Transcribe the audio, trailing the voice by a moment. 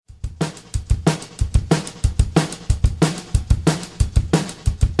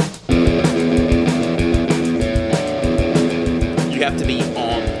have to be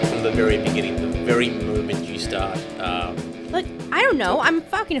on from the very beginning, the very moment you start. Like, I don't know. I'm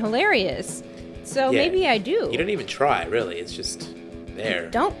fucking hilarious. So maybe I do. You don't even try, really. It's just there.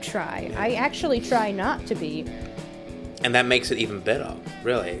 Don't try. Yeah. I actually try not to be. And that makes it even better,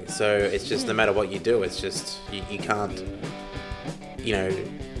 really. So it's just no matter what you do, it's just you can't, you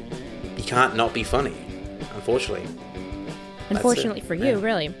can't not be funny, unfortunately. Unfortunately for you,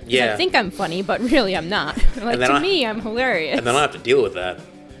 really. 'Cause Yeah. I think I'm funny, but really I'm not. Like, to me, I'm hilarious. And then I have to deal with that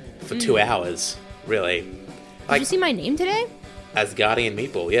for 2 hours, really. Did you see my name today? Asgardian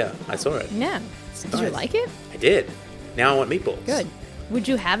Meatball, yeah, I saw it. Yeah. Did you Nice. like it? I did. Now I want meatballs. Good. Would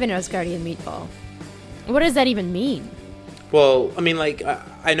you have an Asgardian meatball? What does that even mean? Well, I mean, like,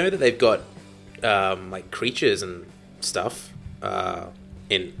 I know that they've got, like, creatures and stuff,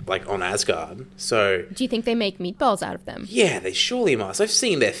 on Asgard, so... Do you think they make meatballs out of them? Yeah, they surely must. I've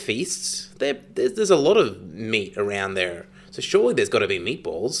seen their feasts. There's a lot of meat around there, so surely there's got to be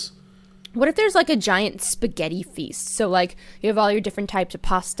meatballs. What if there's like a giant spaghetti feast? So like you have all your different types of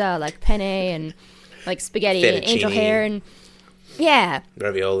pasta, like penne and like spaghetti and angel Fettuccine. hair and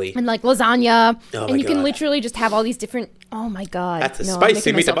Ravioli. and like lasagna. Oh and my you can God. literally just have all these different. Oh my God! That's a no, spicy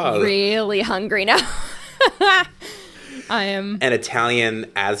I'm making myself meatball. really hungry now. I am. An Italian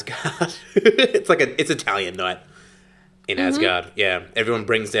Asgard. It's Italian night in Asgard. Yeah, everyone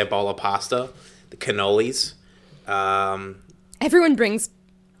brings their bowl of pasta, the cannolis, Everyone brings.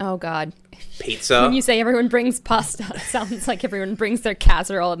 Oh God! pizza. When you say everyone brings pasta, it sounds like everyone brings their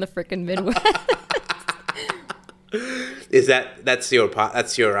casserole in the frickin' Midwest. That's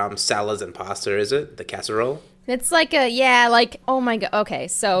your salads and pasta, is it? The casserole? It's like oh my God. Okay,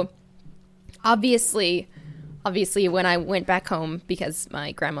 so obviously when I went back home because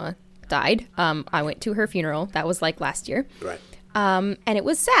my grandma died, I went to her funeral. That was like last year. Right. And it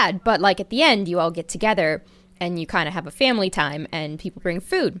was sad, but like at the end you all get together and you kind of have a family time and people bring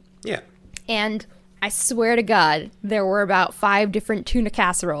food. Yeah. And I swear to God, there were about 5 different tuna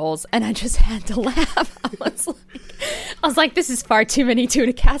casseroles, and I just had to laugh. I was like, this is far too many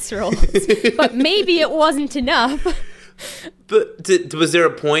tuna casseroles. But maybe it wasn't enough. But was there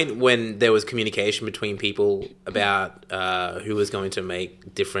a point when there was communication between people about who was going to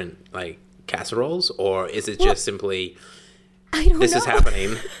make different like casseroles, or is it just simply I don't this know. is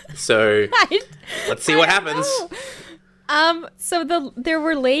happening? So let's see what happens. So there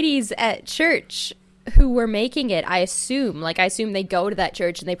were ladies at church who were making it. I assume they go to that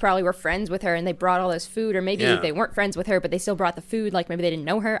church and they probably were friends with her and they brought all this food, or maybe they weren't friends with her but they still brought the food. Like maybe they didn't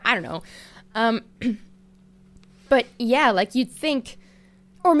know her. I don't know. But yeah, like you'd think,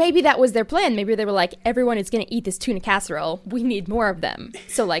 or maybe that was their plan. Maybe they were like, everyone is going to eat this tuna casserole. We need more of them.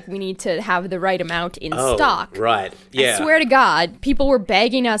 So like we need to have the right amount in stock. Right. Yeah. I swear to God, people were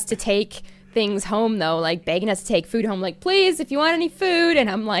begging us to take things home though, like begging us to take food home, like please, if you want any food. And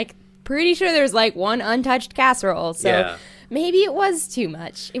I'm like, pretty sure there's like 1 untouched casserole. So maybe it was too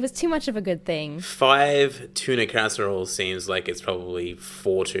much. It was too much of a good thing. 5 tuna casseroles seems like it's probably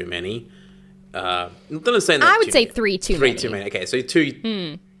 4 too many. I'm not saying that I would say 3 too many. 3 too many. Okay, so two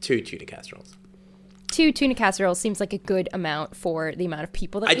tuna casseroles. 2 tuna casseroles seems like a good amount for the amount of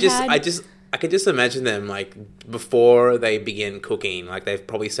people that we had. I could just imagine them like before they begin cooking, like they've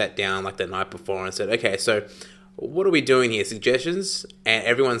probably sat down like the night before and said, okay, so what are we doing here? Suggestions? And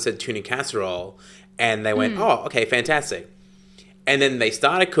everyone said tuna casserole, and they went, oh, okay, fantastic. And then they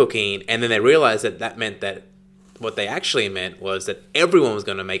started cooking, and then they realized that meant that what they actually meant was that everyone was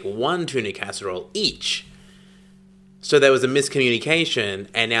going to make 1 tuna casserole each. So there was a miscommunication,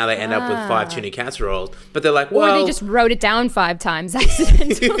 and now they end up with 5 tuna casseroles. But they're like, well... Or they just wrote it down 5 times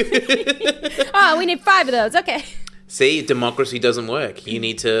accidentally. Oh, we need 5 of those. Okay. See, democracy doesn't work. You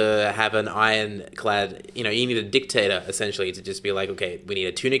need to have an ironclad... you need a dictator, essentially, to just be like, okay, we need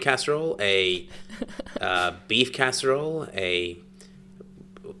a tuna casserole, a beef casserole, a...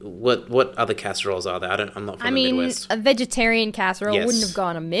 What other casseroles are there? I'm not from the Midwest. A vegetarian casserole wouldn't have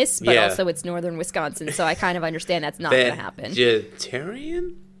gone amiss, but also it's northern Wisconsin, so I kind of understand that's not going to happen.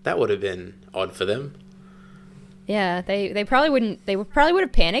 Vegetarian? That would have been odd for them. Yeah, they probably wouldn't. They probably would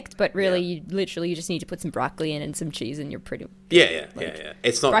have panicked, but really, you just need to put some broccoli in and some cheese, and you're pretty. Yeah.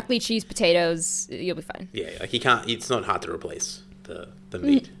 It's not broccoli, cheese, potatoes. You'll be fine. Yeah, like you can't. It's not hard to replace the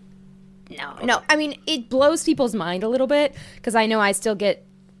meat. No. I mean, it blows people's mind a little bit because I know I still get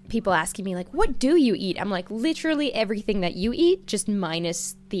people asking me like, "What do you eat?" I'm like, literally everything that you eat, just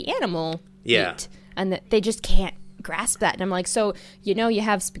minus the animal meat, and they just can't grasp that. And I'm like, so you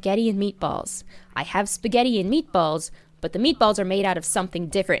have spaghetti and meatballs. I have spaghetti and meatballs, but the meatballs are made out of something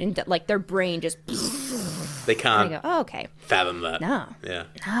different, and like their brain just they can't. I go, oh, okay, fathom that. No, yeah,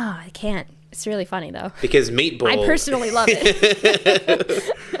 no, I can't. It's really funny though. Because meatball. I personally love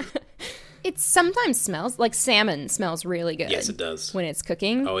it. It sometimes smells like salmon smells really good. Yes, it does. When it's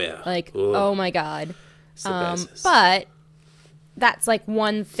cooking. Oh, yeah. Like, Ooh. oh my God. It's the best. But that's like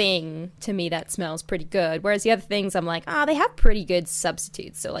one thing to me that smells pretty good. Whereas the other things I'm like, they have pretty good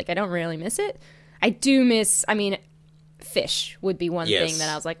substitutes. So like, I don't really miss it. I do miss, fish would be one thing that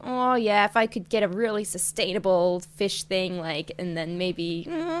I was like, oh yeah, if I could get a really sustainable fish thing, like, and then maybe,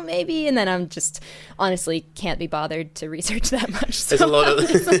 and then I'm just honestly can't be bothered to research that much. So There's a lot of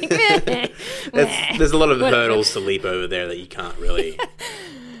like, there's a lot of hurdles to leap over there that you can't really.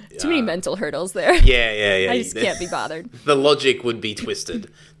 Too many mental hurdles there. Yeah. I just can't be bothered. The logic would be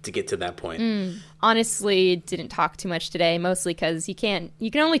twisted to get to that point. Honestly, didn't talk too much today, mostly because you can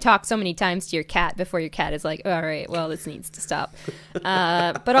only talk so many times to your cat before your cat is like, all right, well, this needs to stop.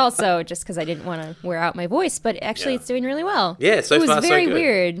 But also just because I didn't want to wear out my voice, but actually it's doing really well. Yeah, so far so good. It was very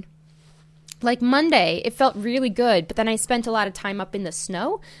weird. Like Monday, it felt really good, but then I spent a lot of time up in the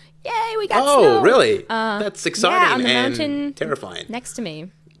snow. Yay, we got snow. Oh, really? That's exciting yeah, on the and mountain terrifying. Next to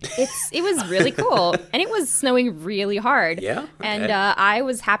me. It was really cool, and it was snowing really hard. Yeah, okay. And I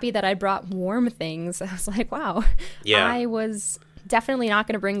was happy that I brought warm things. I was like, wow. Yeah, I was definitely not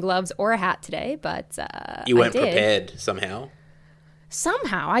going to bring gloves or a hat today, but you went prepared somehow.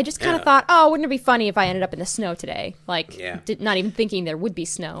 Somehow, I just kind of thought, wouldn't it be funny if I ended up in the snow today? Like, not even thinking there would be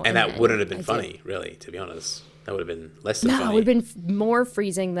snow. And that wouldn't have been funny, really, to be honest. That would have been less than funny. No, it would have been more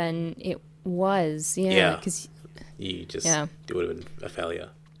freezing than it was. Yeah, because you just it would have been a failure.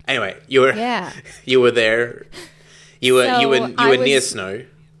 Anyway, you were there. You were near snow.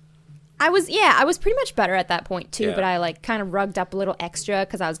 I was pretty much better at that point too, but I like kind of rugged up a little extra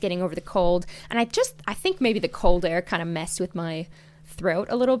because I was getting over the cold, and I think maybe the cold air kind of messed with my throat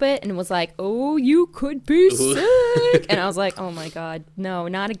a little bit and was like, oh, you could be sick. And I was like, oh my God, no,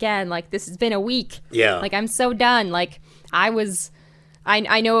 not again. Like, this has been a week. Yeah. Like, I'm so done. Like, I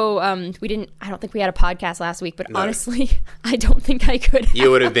know I don't think we had a podcast last week, but honestly, I don't think I could have. You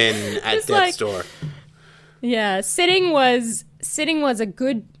would have been at death's door. Yeah, sitting was a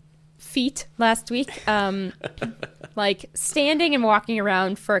good feat last week. Like, standing and walking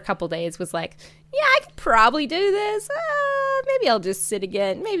around for a couple days was like, yeah, I could probably do this. Maybe I'll just sit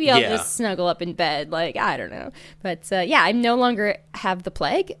again. Maybe I'll just snuggle up in bed. Like, I don't know. But I no longer have the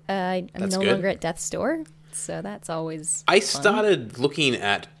plague. I'm no longer at death's door. So that's always I started looking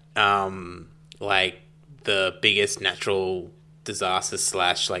at like the biggest natural disasters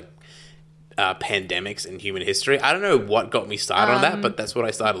 / like pandemics in human history. I don't know what got me started on that, but that's what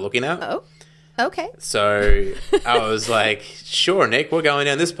I started looking at. Oh, okay. So I was like, sure, Nick, we're going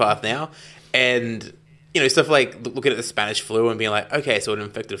down this path now. And, stuff like looking at the Spanish flu and being like, okay, so it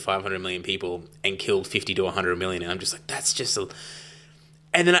infected 500 million people and killed 50 to 100 million. And I'm just like, that's just a...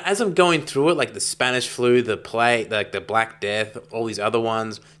 And then as I'm going through it, like the Spanish flu, the plague, like the Black Death, all these other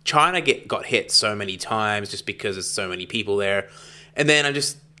ones, China got hit so many times just because there's so many people there. And then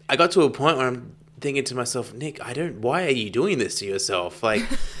I got to a point where I'm thinking to myself, Nick, why are you doing this to yourself? Like,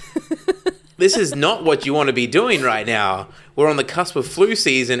 this is not what you want to be doing right now. We're on the cusp of flu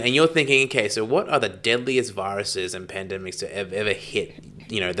season and you're thinking, okay, so what are the deadliest viruses and pandemics to ever hit,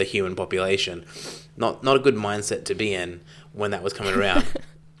 the human population? Not a good mindset to be in when that was coming around.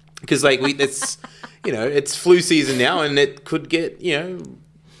 Because, like, it's flu season now and it could get,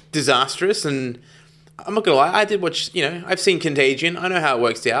 disastrous. And I'm not going to lie, I did watch, I've seen Contagion. I know how it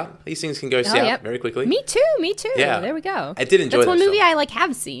works out. These things can go south very quickly. Me too. Yeah. There we go. I did enjoy that. That's one movie I,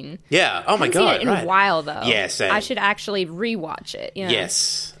 have seen. Yeah. Oh, my God. I haven't seen it in a while, though. Yeah, same. I should actually rewatch it. Yeah.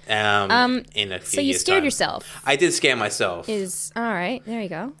 Yes. In a few years' So you scared yourself. I did scare myself. All right. There you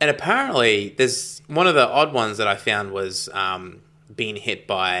go. And apparently, there's one of the odd ones that I found was being hit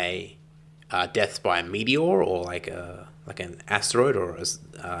by deaths by a meteor or like an asteroid or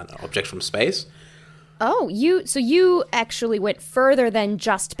an object from space. Oh, you actually went further than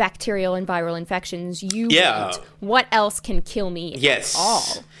just bacterial and viral infections. You went, what else can kill me at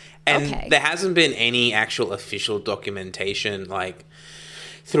all? And there hasn't been any actual official documentation, like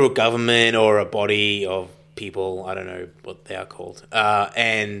through a government or a body of people, I don't know what they are called, or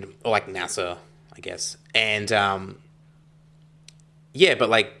like NASA, I guess. And but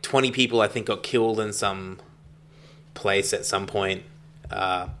like 20 people I think got killed in some place at some point.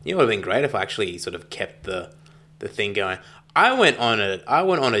 It would have been great if I actually sort of kept the thing going. I went on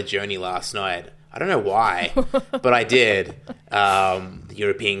a journey last night. I don't know why, but I did. The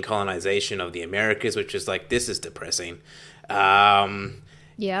European colonization of the Americas, which is like, this is depressing.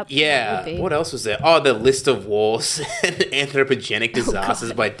 Yep. Yeah. What else was there? Oh, the list of wars and anthropogenic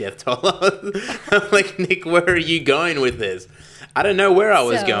disasters by death toll. I'm like, Nick, where are you going with this? I don't know where I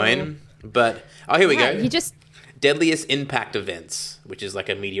was going, But here we go. You just Deadliest impact events, which is like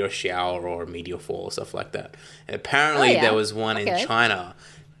a meteor shower or a meteor fall or stuff like that. And apparently there was one in China.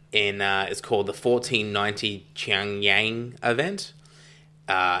 It's called the 1490 Qiangyang event.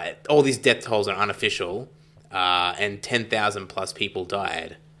 All these death tolls are unofficial, and 10,000 plus people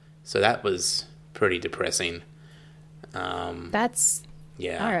died. So that was pretty depressing. That's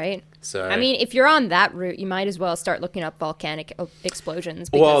yeah. All right. So I mean, if you're on that route, you might as well start looking up volcanic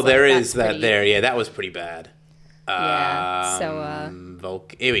explosions. Because, well, there is that pretty... there. Yeah, that was pretty bad. Yeah. So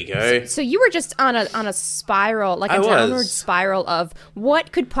here we go. So you were just on a spiral, like a downward spiral of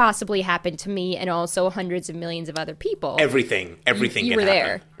what could possibly happen to me and also hundreds of millions of other people. Everything. You were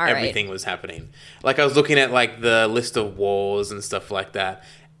there. All everything was happening. Like I was looking at like the list of wars and stuff like that,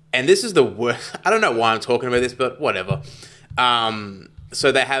 and this is the worst. I don't know why I'm talking about this, but whatever.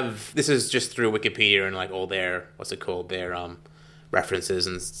 So they have, this is just through Wikipedia and like all their, their references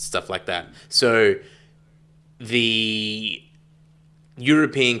and stuff like that. So the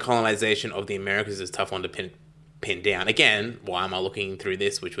European colonization of the Americas is a tough one to pin down. Again, why am I looking through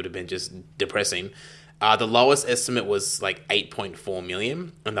this, which would have been just depressing? The lowest estimate was like 8.4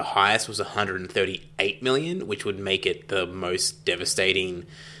 million, and the highest was 138 million, which would make it the most devastating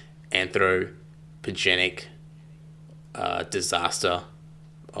anthropogenic disaster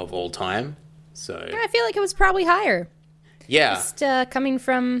of all time. So I feel like it was probably higher. Yeah. Just coming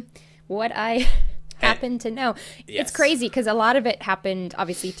from what I happen to know. Yes. It's crazy because a lot of it happened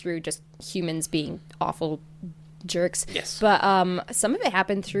obviously through just humans being awful jerks. Yes. But some of it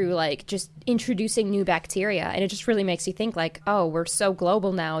happened through like just introducing new bacteria, and it just really makes you think like, oh, we're so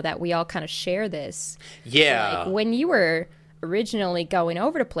global now that we all kind of share this. Yeah. So, like, when you were originally going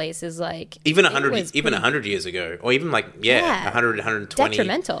over to places like even 100 years ago, or even like 100 120,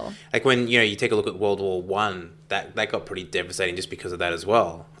 detrimental. Like when you take a look at World War One, that got pretty devastating just because of that as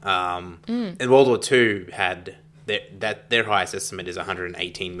well. And World War Two had their highest estimate is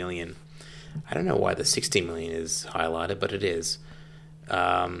 118 million. I don't know why the 60 million is highlighted, but it is.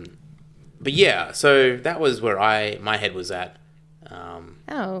 But yeah, so that was where my head was at.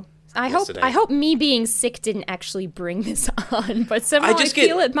 I hope me being sick didn't actually bring this on, but somehow I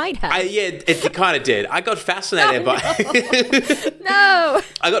feel it might have. It kind of did. I got fascinated by. No.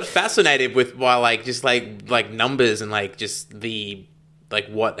 I got fascinated with just numbers and like just the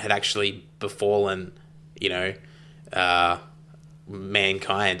what had actually befallen,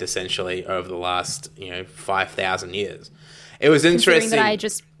 mankind essentially over the last 5,000 years. It was interesting that I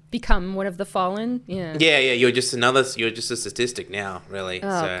just become one of the fallen. Yeah. You're just a statistic now, really.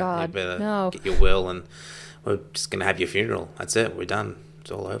 Oh, so God, you better no. get your will, and we're just gonna have your funeral. That's it. We're done.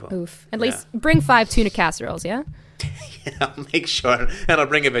 It's all over. Oof. At least bring 5 tuna casseroles. Yeah. Yeah, I'll make sure, and I'll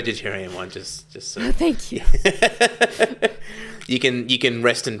bring a vegetarian one. Just so. Thank you. You can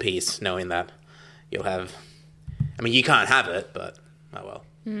rest in peace knowing that you'll have. I mean, you can't have it, but oh well,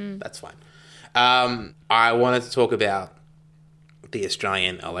 that's fine. I wanted to talk about the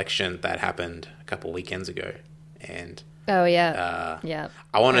Australian election that happened a couple of weekends ago, and I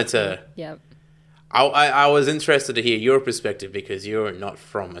wanted to. Yeah. I was interested to hear your perspective because you're not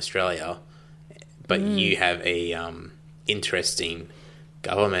from Australia, but you have a interesting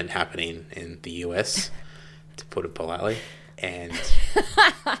government happening in the US, to put it politely, and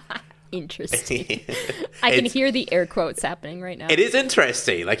interesting. I can hear the air quotes happening right now. It is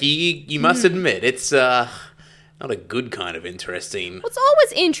interesting. Like you must admit, it's not a good kind of interesting. Well, it's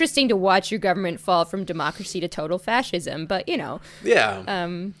always interesting to watch your government fall from democracy to total fascism, but yeah,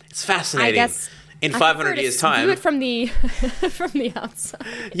 it's fascinating. I guess in 500 years' time, view it from the from the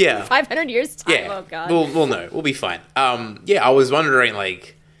outside. Yeah, 500 years' time. Yeah. Oh God. We'll know. We'll be fine. I was wondering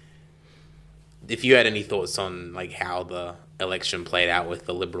if you had any thoughts on how the election played out with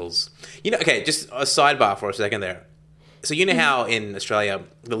the Liberals. Okay, just a sidebar for a second there. So how in Australia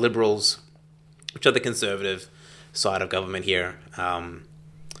the Liberals, which are the conservative side of government here,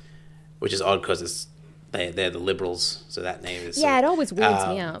 which is odd because they're the Liberals, so that name is it always weirds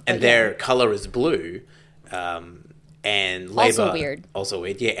me out. And their colour is blue, and Labor also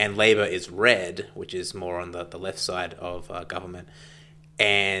weird. Yeah, and Labor is red, which is more on the left side of government.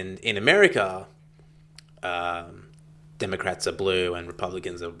 And in America, Democrats are blue and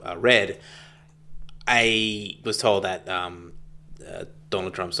Republicans are red. I was told that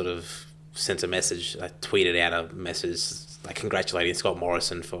Donald Trump sort of sent a message, tweeted out a message congratulating Scott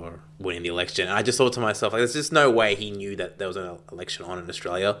Morrison for winning the election. And I just thought to myself, there's just no way he knew that there was an election on in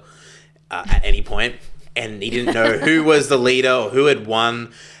Australia at any point. And he didn't know who was the leader or who had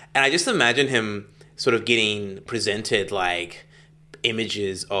won. And I just imagine him sort of getting presented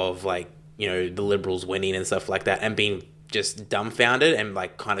images of the Liberals winning and stuff like that, and being just dumbfounded and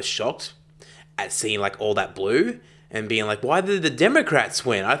like kind of shocked at seeing like all that blue and being like, why did the Democrats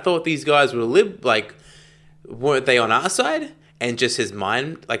win? I thought these guys were weren't they on our side? And just his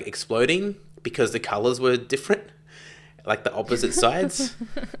mind like exploding because the colors were different, like the opposite sides.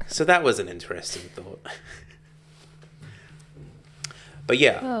 So that was an interesting thought. But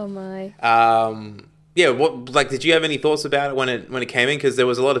yeah. Oh my. Yeah. What like did you have any thoughts about it when it came in? Because there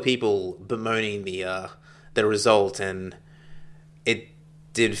was a lot of people bemoaning the result, and it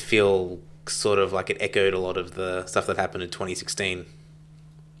did feel sort of like it echoed a lot of the stuff that happened in 2016.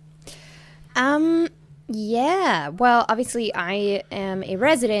 Yeah. Well, obviously I am a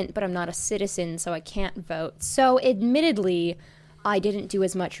resident, but I'm not a citizen, so I can't vote. So admittedly, I didn't do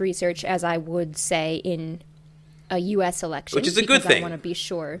as much research as I would say in a U.S. election. Which is a good thing. I want to be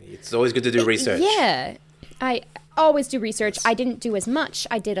sure. It's always good to do research. Yeah. I always do research. I didn't do as much.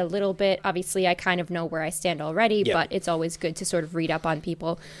 I did a little bit. Obviously, I kind of know where I stand already, but it's always good to sort of read up on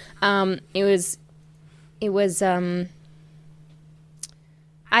people. It was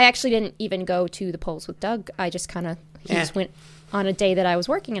I actually didn't even go to the polls with Doug. I just kind of just went on a day that I was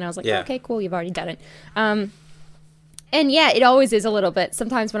working, and I was like, okay, cool, you've already done it. And yeah, it always is a little bit.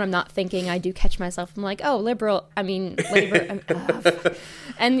 Sometimes when I'm not thinking, I do catch myself. I'm like, oh, Labor.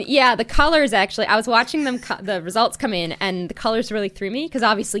 And yeah, the colors actually, I was watching the results come in, and the colors really threw me because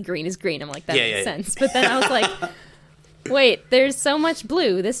obviously green is green. I'm like, that makes sense. But then I was like, wait, there's so much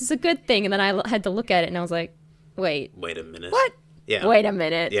blue. This is a good thing. And then I had to look at it, and I was like, wait a minute. What? Yeah. Wait a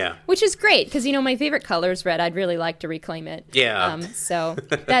minute. Yeah. Which is great because, my favorite color is red. I'd really like to reclaim it. Yeah. So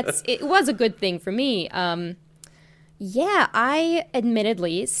it was a good thing for me. Yeah, I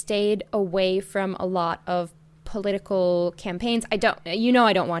admittedly stayed away from a lot of political campaigns. I don't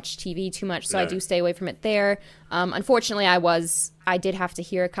watch TV too much, so I do stay away from it there. Unfortunately, I did have to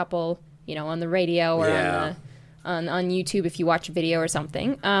hear a couple, on the radio or on YouTube if you watch a video or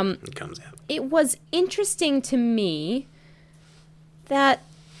something. It comes out. It was interesting to me that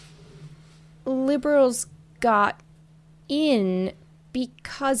liberals got in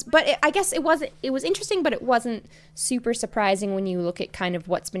I guess it was interesting, but it wasn't super surprising when you look at kind of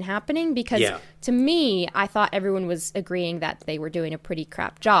what's been happening because to me, I thought everyone was agreeing that they were doing a pretty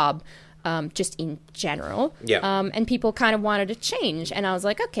crap job, just in general. Yeah. And people kind of wanted to change. And I was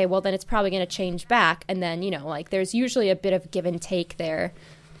like, okay, well then it's probably going to change back. And then, there's usually a bit of give and take there.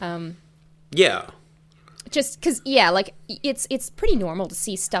 Yeah. Just because, it's pretty normal to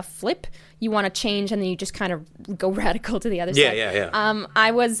see stuff flip. You want to change, and then you just kind of go radical to the other side. Yeah.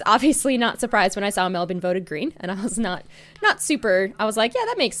 I was obviously not surprised when I saw Melbourne voted green, and I was not super. I was like, yeah,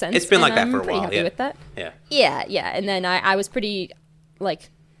 that makes sense. It's been like that I'm for a pretty while. Happy with that. Yeah. And then I was pretty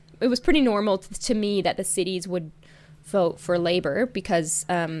it was pretty normal to me that the cities would vote for Labor because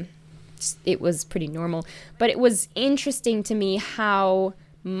it was pretty normal. But it was interesting to me how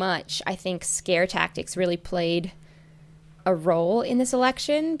much I think scare tactics really played a role in this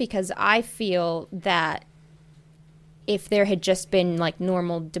election, because I feel that if there had just been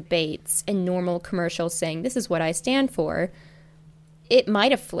normal debates and normal commercials saying this is what I stand for, it might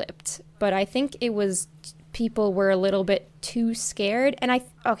have flipped. But I think it was people were a little bit too scared. And I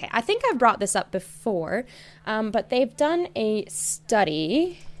think I've brought this up before, but they've done a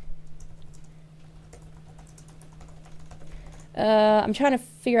study. I'm trying to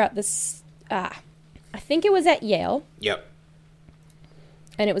figure out this. I think it was at Yale. Yep.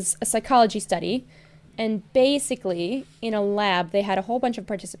 And it was a psychology study. And basically, in a lab, they had a whole bunch of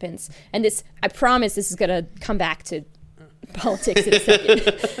participants. And this, I promise this is going to come back to politics in a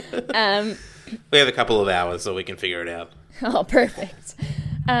second. We have a couple of hours so we can figure it out. Oh, perfect.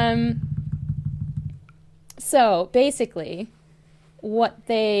 So basically,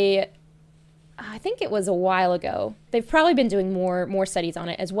 I think it was a while ago. They've probably been doing more studies on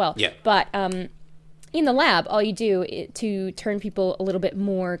it as well. Yeah. But in the lab, all you do to turn people a little bit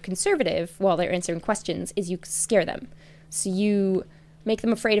more conservative while they're answering questions is you scare them. So you make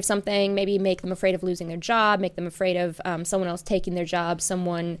them afraid of something, maybe make them afraid of losing their job, make them afraid of someone else taking their job,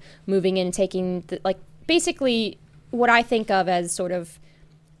 someone moving in and taking, basically what I think of as sort of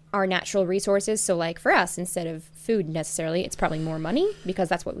our natural resources. So for us, instead of food necessarily, it's probably more money, because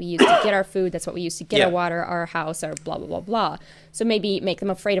that's what we use to get our food, that's what we use to get our water, our house, our blah, blah, blah, blah. So maybe make them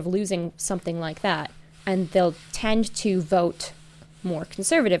afraid of losing something like that, and they'll tend to vote more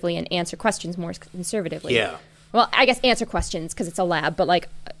conservatively and answer questions more conservatively. Yeah. Well, I guess answer questions because it's a lab, but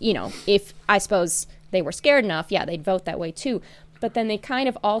if I suppose they were scared enough, they'd vote that way too. But then they kind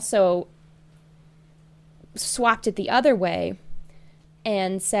of also swapped it the other way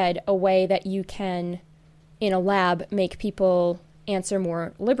and said a way that you can, in a lab, make people answer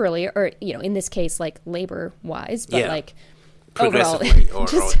more liberally, or in this case, like labor wise, but like progressively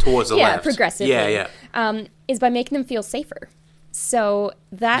overall, or towards the left. Progressively. Is by making them feel safer. So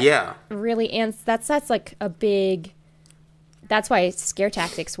that really that's like a big. That's why scare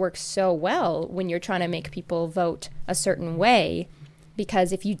tactics work so well when you're trying to make people vote a certain way,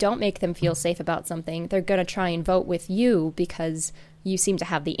 because if you don't make them feel safe about something, they're going to try and vote with you because you seem to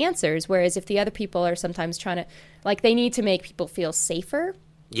have the answers. Whereas if the other people are sometimes trying to, like, they need to make people feel safer.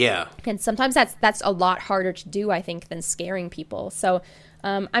 Yeah. And sometimes that's a lot harder to do, I think, than scaring people. So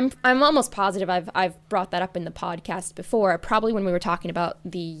I'm almost positive I've brought that up in the podcast before, probably when we were talking about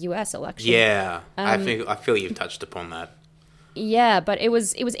the U.S. election. Yeah, I feel you've touched upon that. Yeah, but it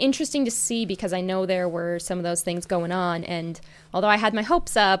was interesting to see because I know there were some of those things going on, and although I had my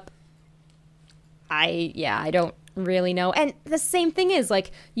hopes up, I don't really know. And the same thing is,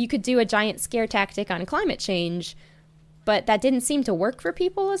 like, you could do a giant scare tactic on climate change, but that didn't seem to work for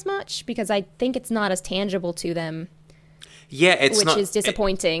people as much because I think it's not as tangible to them. Yeah, which is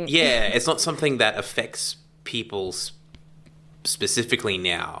disappointing. It's not something that affects people specifically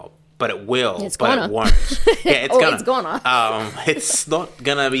now. But it will, it won't. Yeah, it's gonna. It's not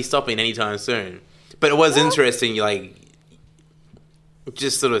gonna be stopping anytime soon. But it was interesting, like,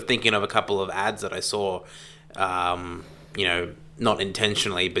 just sort of thinking of a couple of ads that I saw, not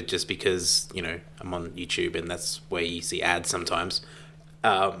intentionally, but just because, I'm on YouTube and that's where you see ads sometimes,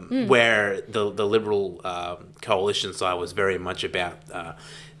 where the Liberal coalition side was very much about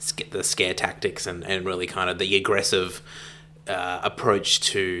the scare tactics and really kind of the aggressive approach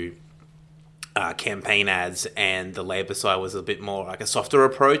to campaign ads, and the Labor side was a bit more like a softer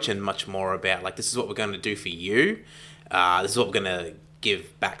approach and much more about, like, this is what we're going to do for you, this is what we're going to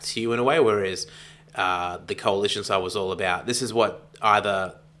give back to you in a way, whereas the coalition side was all about, this is what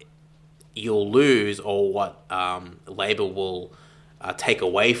either you'll lose or what Labor will take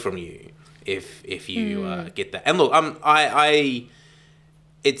away from you if you get that. And look,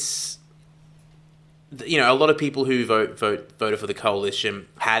 it's, a lot of people who voted for the coalition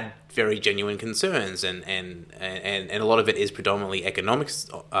had very genuine concerns, and a lot of it is predominantly economics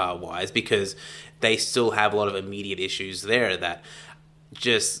wise, because they still have a lot of immediate issues there, that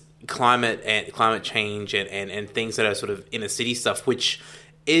just climate change and things that are sort of inner city stuff, which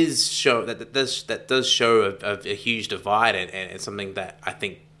does show a huge divide, and something that I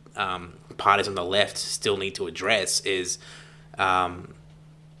think parties on the left still need to address is.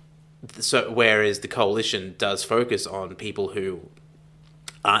 So whereas the coalition does focus on people who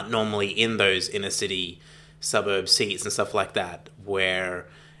aren't normally in those inner city suburb seats and stuff like that, where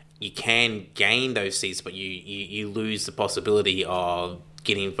you can gain those seats, but you lose the possibility of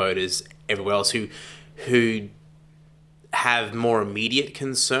getting voters everywhere else who have more immediate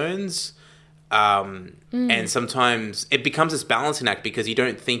concerns, and sometimes it becomes this balancing act, because you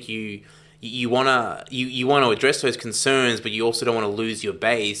don't think you want to address those concerns, but you also don't want to lose your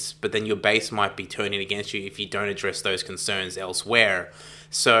base, but then your base might be turning against you if you don't address those concerns elsewhere.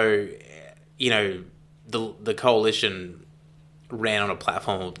 So, the coalition ran on a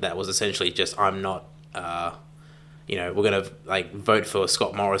platform that was essentially just, I'm not, we're going to, like, vote for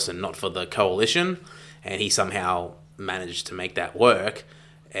Scott Morrison, not for the coalition, and he somehow managed to make that work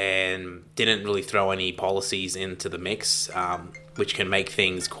and didn't really throw any policies into the mix, which can make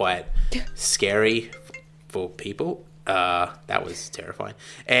things quite scary for people. That was terrifying.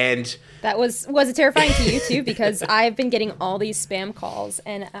 And was it terrifying to you too? Because I've been getting all these spam calls,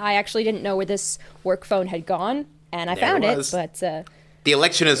 and I actually didn't know where this work phone had gone, and I found it. But the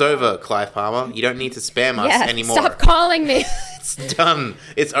election is over, Clive Palmer. You don't need to spam us anymore. Stop calling me. It's done.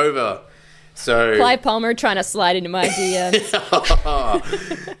 It's over. So Clive Palmer trying to slide into my DMs.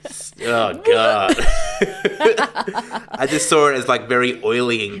 Oh God! I just saw it as, like, very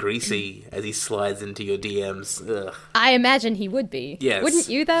oily and greasy as he slides into your DMs. Ugh. I imagine he would be. Yes. Wouldn't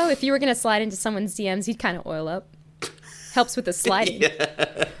you though? If you were going to slide into someone's DMs, you'd kind of oil up. Helps with the sliding.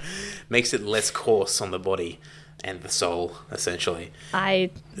 Yeah. Makes it less coarse on the body and the soul, essentially.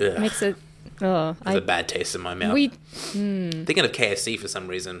 Makes it. Oh, There's a bad taste in my mouth. Thinking of KFC for some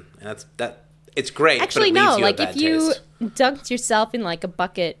reason, and it's great. Actually, but it leaves you like, a bad if you taste. dunked yourself in, like, a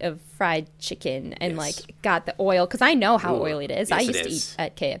bucket of fried chicken and like got the oil, because I know how oily it is. Yes, I used to eat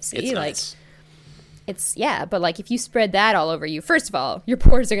at KFC. It's like, nice. It's but like, if you spread that all over you, first of all, your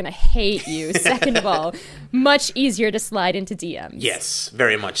pores are gonna hate you. Second of all, much easier to slide into DMs. Yes,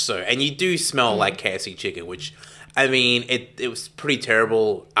 very much so. And you do smell like KFC chicken, which, I mean, it was pretty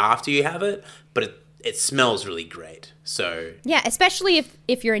terrible after you have it, but it smells really great. So yeah, especially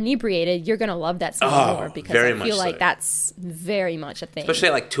if you're inebriated, you're gonna love that smell more, because I feel like that's very much a thing. Especially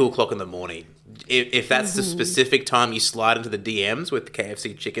at like 2:00 in the morning. if that's the specific time you slide into the DMs with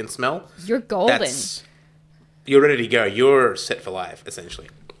KFC chicken smell, you're golden. You're ready to go. You're set for life, essentially,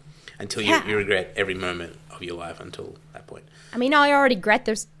 until you regret every moment of your life until that point. I mean, I already regret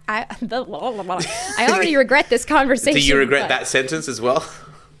this. I already regret this conversation. Do you regret that sentence as well?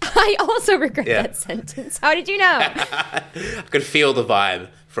 I also regret that sentence. How did you know? I could feel the vibe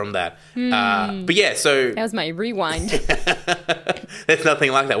from that. But yeah, so... That was my rewind. There's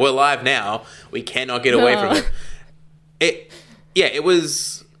nothing like that. We're live now. We cannot get away from it. It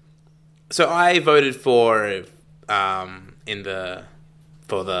was... So I voted for...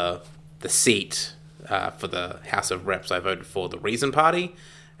 for the seat for the House of Reps, I voted for the Reason Party.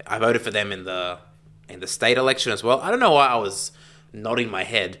 I voted for them in the state election as well. I don't know why I was nodding my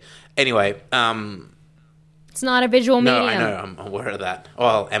head. Anyway, it's not a visual medium. No, I know. I'm aware of that.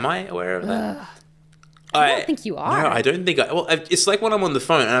 Well, am I aware of that? I don't think you are. No, I don't think I... Well, it's like when I'm on the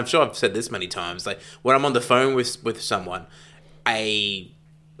phone, and I'm sure I've said this many times, like when I'm on the phone with someone, I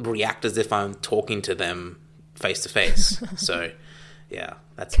react as if I'm talking to them face to face. So, yeah,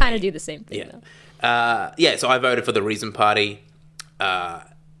 that's kind of do the same thing, though. So I voted for the Reason Party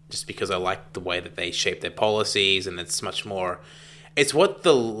just because I like the way that they shape their policies, and it's much more... It's what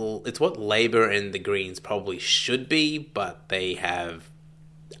Labour and the Greens probably should be, but they have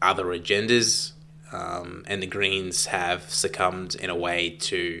other agendas, and the Greens have succumbed in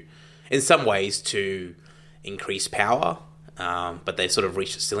some ways to increase power, but they've sort of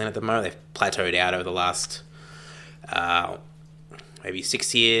reached a ceiling at the moment. They've plateaued out over the last maybe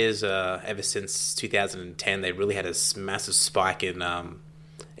 6 years. Ever since 2010, they really had a massive spike in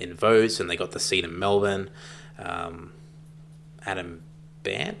votes, and they got the seat in Melbourne. Adam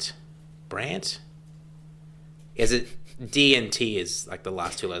Brandt? Is it D and T is like the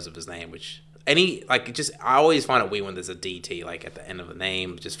last two letters of his name, which I always find it weird when there's a DT like at the end of the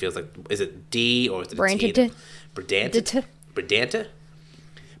name. It just feels like, is it D or is it a T? Bredant?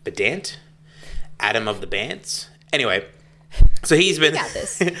 Adam of the Bants? Anyway, so he's held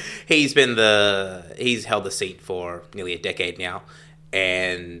the seat for nearly a decade now,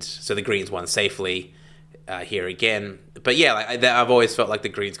 and so the Greens won safely here again. But yeah, I've always felt like the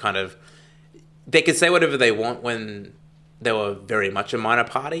Greens they could say whatever they want when they were very much a minor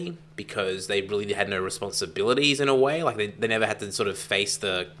party, because they really had no responsibilities in a way. Like they never had to sort of face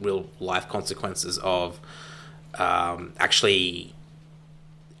the real life consequences of actually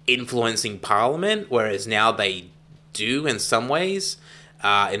influencing Parliament, whereas now they do in some ways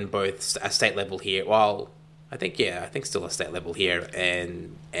in both a state level here. Well, I think still a state level here,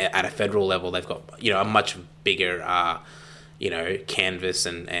 and at a federal level, they've got a much bigger canvas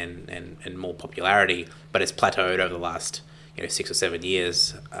and more popularity, but it's plateaued over the last 6 or 7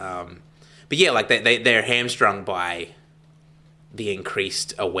 years. But yeah, like they're hamstrung by the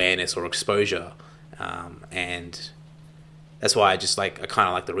increased awareness or exposure, and that's why I kind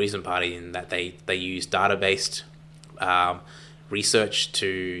of like the Reason Party in that they use data-based research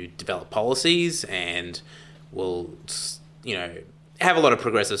to develop policies, and will have a lot of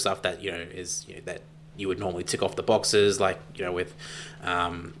progressive stuff that is that you would normally tick off the boxes, like with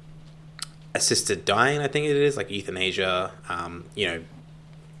assisted dying, I think it is, like euthanasia,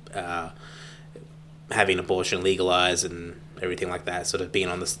 having abortion legalized and everything like that, sort of being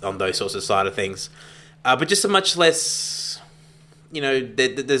on those sorts of side of things, but just a much less,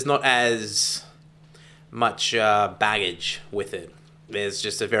 there's not as much baggage with it. There's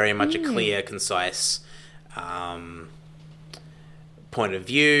just a very much a clear, concise point of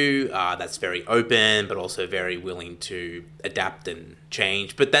view that's very open, but also very willing to adapt and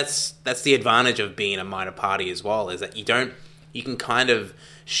change. But that's the advantage of being a minor party as well, is that you can kind of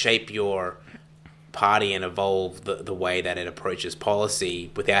shape your party and evolve the way that it approaches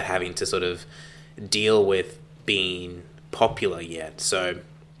policy without having to sort of deal with being popular yet. So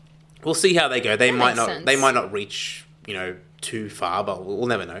we'll see how they go. They might not reach too far, but we'll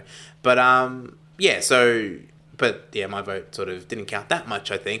never know. But my vote sort of didn't count that much,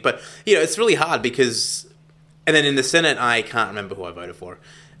 I think. But it's really hard because, and then in the Senate, I can't remember who I voted for.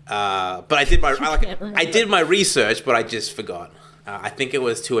 But I did my research, but I just forgot. I think it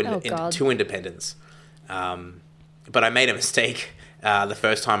was two independents. But I made a mistake the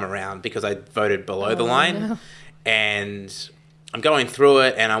first time around because I voted below the line, no. And I'm going through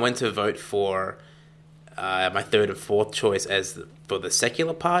it, and I went to vote for my third and fourth choice for the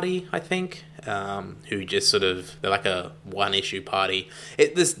Secular Party, I think, who just sort of, they're like a one-issue party.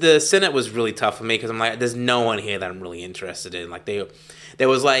 The Senate was really tough for me because I'm like, there's no one here that I'm really interested in. Like, there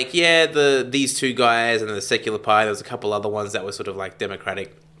was like, these two guys and the Secular Party. There was a couple other ones that were sort of like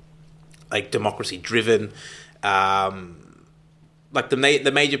democratic, like democracy-driven. like the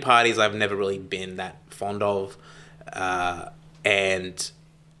major parties I've never really been that fond of, and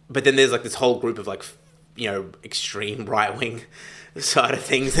but then there's like this whole group of like extreme right wing side of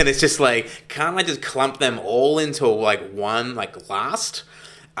things, and it's just like, can't I just clump them all into like one like last?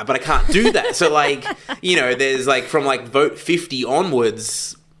 But I can't do that. So like there's like from like vote 50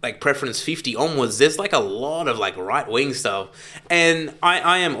 onwards, like preference 50 onwards, there's like a lot of like right wing stuff, and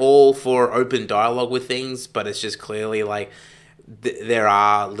I am all for open dialogue with things, but it's just clearly like there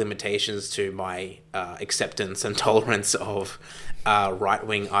are limitations to my acceptance and tolerance of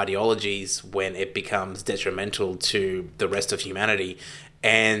right-wing ideologies when it becomes detrimental to the rest of humanity.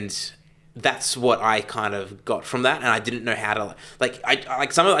 And that's what I kind of got from that, and I didn't know how to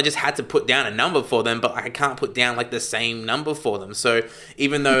some of it I just had to put down a number for them, but I can't put down like the same number for them. So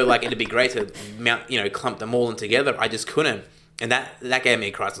even though like it'd be great to clump them all in together, I just couldn't, and that gave me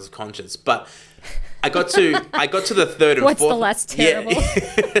a crisis of conscience. But I got to the third and What's fourth. the less terrible?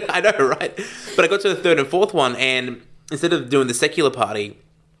 Yeah. I know, right? But I got to the third and fourth one, and instead of doing the secular party,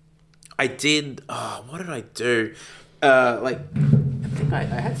 I did. Oh, what did I do? I think I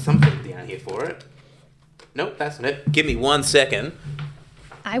had something down here for it. Nope, that's not it. Give me 1 second.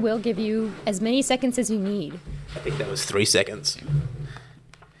 I will give you as many seconds as you need. I think that was 3 seconds.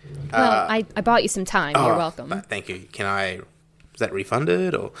 Well, I bought you some time. You're welcome. Thank you. Is that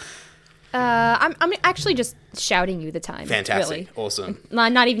refunded or? I'm actually just shouting you the time. Fantastic. Really. Awesome.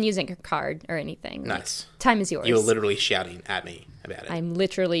 I'm not even using a card or anything. Nice. Time is yours. You're literally shouting at me about it. I'm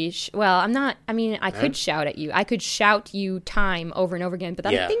literally... I'm not... I mean, I could shout at you. I could shout you time over and over again, but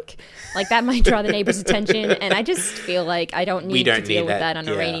I think that might draw the neighbor's attention, and I just feel like I don't need to deal with that on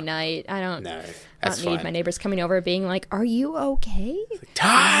a rainy night. I don't... No, I don't need my neighbors coming over being like, are you okay?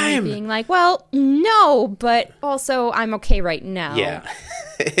 Time! Being like, well, no, but also I'm okay right now. Yeah.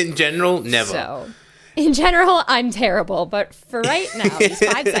 In general, never. So, in general, I'm terrible. But for right now, these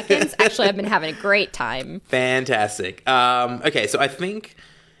 5 seconds, actually, I've been having a great time. Fantastic. Okay, so I think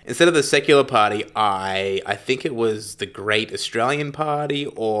instead of the secular party, I think it was the Great Australian Party,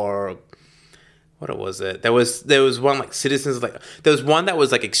 or what was it? There was one like Citizens. There was one that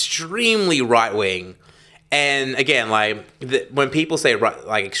was like extremely right wing, and again, when people say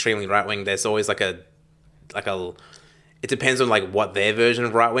extremely right wing, there's always like a it depends on like what their version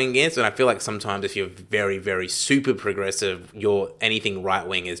of right wing is, and I feel like sometimes if you're very, very super progressive, anything right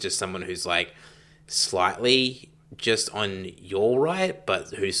wing is just someone who's like slightly just on your right, but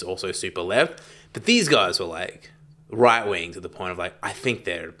who's also super left. But these guys were like right wing to the point of like, I think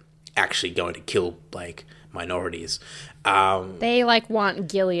they're actually going to kill like minorities. They want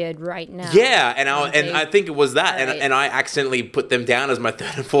Gilead right now. Yeah, and I think it was that, right. and I accidentally put them down as my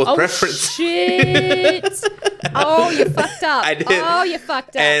third and fourth preference. Shit! Oh, you fucked up. I did. Oh, you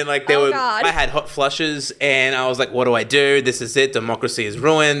fucked up. And God. I had hot flushes, and I was like, "What do I do? This is it. Democracy is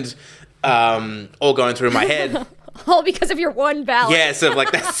ruined." All going through my head. All because of your one ballot. Yeah, so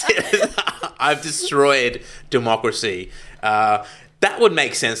that's it. I've destroyed democracy. That would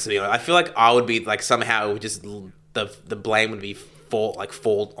make sense to me. I feel like I would be like somehow it would just the blame would be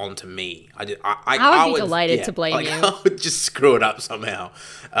fall onto me. I would be delighted to blame you. I would just screw it up somehow.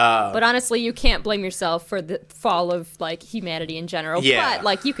 But honestly, you can't blame yourself for the fall of like humanity in general. Yeah. But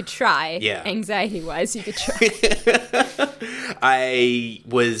like you could try. Yeah. Anxiety-wise, you could try. I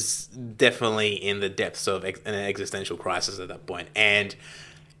was definitely in the depths of an existential crisis at that point,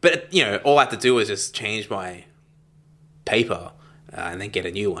 but all I had to do was just change my paper. And then get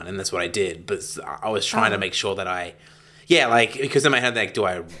a new one, and that's what I did. But I was trying to make sure that because in my head, like, do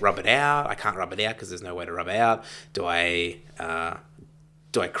I rub it out? I can't rub it out because there's no way to rub it out. Do I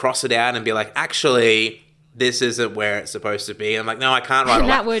cross it out and be like, actually, this isn't where it's supposed to be? I'm like, no, I can't write all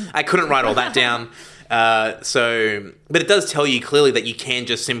that. I couldn't write all that down. But it does tell you clearly that you can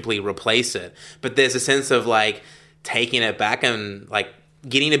just simply replace it. But there's a sense of like taking it back and like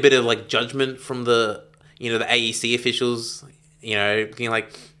getting a bit of like judgment from the the AEC officials. Being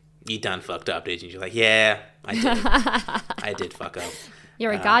like, you done fucked up, didn't you? You're like, yeah, I did. I did fuck up.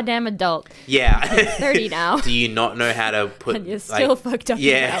 You're a goddamn adult. Yeah. 30 now. Do you not know how to put... And you're still fucked up.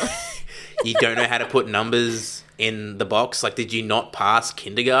 Yeah. You don't know how to put numbers in the box? Like, did you not pass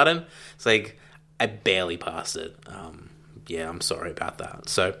kindergarten? It's like, I barely passed it. Yeah, I'm sorry about that.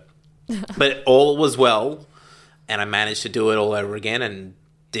 So, but all was well, and I managed to do it all over again and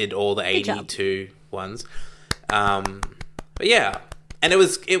did all the 82 ones. But yeah, and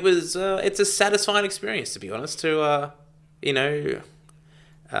it's a satisfying experience, to be honest, to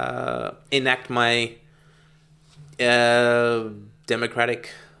enact my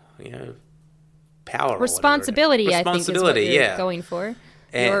democratic power. Responsibility, I think, is what you're yeah. going for.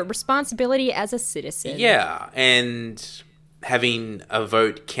 Your responsibility as a citizen. Yeah, and having a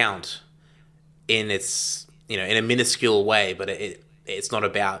vote count in its, in a minuscule way, but it's not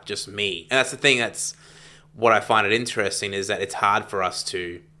about just me. And that's the thing. That's what I find it interesting, is that it's hard for us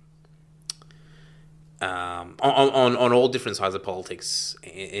to, on all different sides of politics,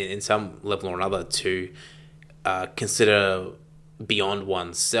 in some level or another, to consider beyond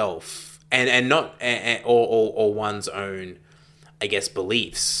oneself and not or one's own, I guess,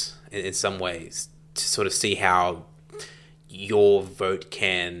 beliefs in some ways, to sort of see how your vote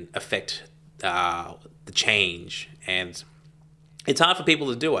can affect the change. And it's hard for people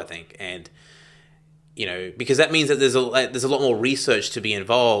to do, I think, and because that means that there's a lot more research to be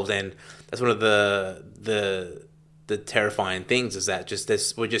involved, and that's one of the terrifying things, is that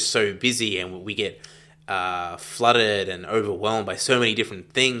we're just so busy, and we get flooded and overwhelmed by so many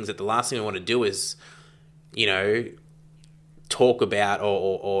different things, that the last thing we want to do is, talk about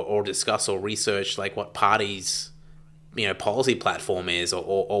or discuss or research like what parties' policy platform is,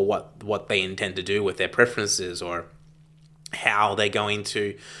 or what they intend to do with their preferences, or how they're going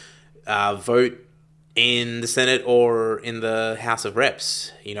to vote in the Senate or in the House of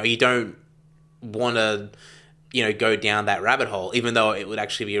Reps. You don't want to go down that rabbit hole, even though it would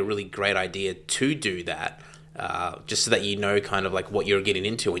actually be a really great idea to do that, just so that kind of like what you're getting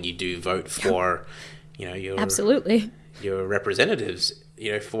into when you do vote for your absolutely your representatives,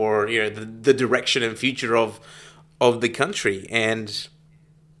 for the direction and future of the country. And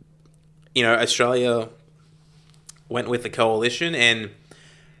Australia went with the coalition, and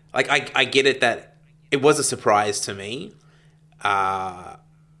like I get it that it was a surprise to me,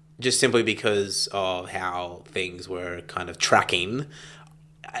 just simply because of how things were kind of tracking.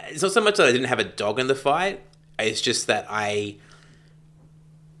 It's not so much that I didn't have a dog in the fight. It's just that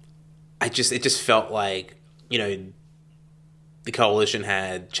it just felt like, the coalition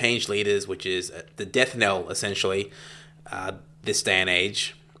had changed leaders, which is the death knell, essentially, this day and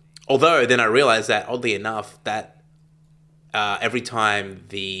age. Although then I realized that, oddly enough, that every time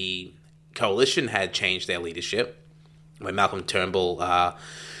the coalition had changed their leadership, when Malcolm Turnbull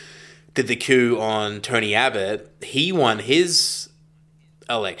did the coup on Tony Abbott, he won his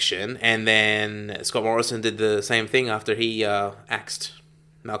election, and then Scott Morrison did the same thing after he axed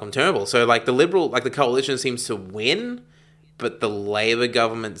Malcolm Turnbull. So the coalition seems to win, but the Labor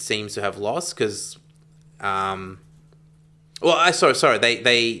government seems to have lost, because they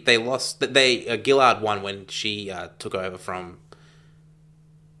lost. Gillard won when she took over from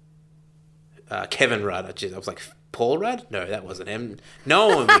Kevin Rudd. I was like, Paul Rudd? No, that wasn't him.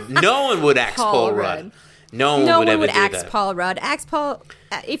 No one would axe Paul Rudd. No one would axe Paul Rudd.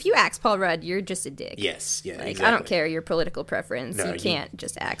 If you axe Paul Rudd, you're just a dick. Yes, yeah, exactly. I don't care your political preference. No, you can't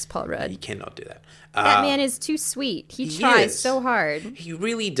just axe Paul Rudd. You cannot do that. That man is too sweet. He tries so hard. He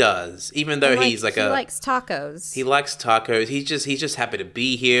really does. Even though he likes tacos. He likes tacos. He's just happy to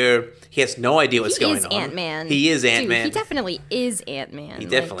be here. He has no idea what's going on. Ant-Man. He is Ant-Man. He definitely is Ant-Man. He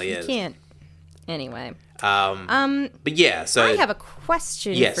definitely is. He can't. Anyway. But yeah, so I have a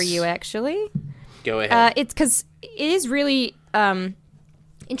question for you, actually. Go ahead. It's because it is really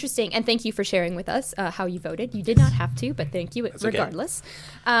interesting, and thank you for sharing with us how you voted. You did not have to, but thank you regardless.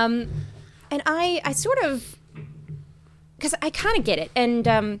 Okay. And I sort of, because I kind of get it,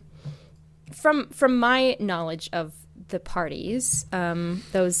 and from my knowledge of the parties,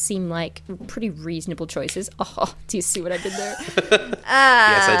 those seem like pretty reasonable choices. Oh, do you see what I did there? Yes,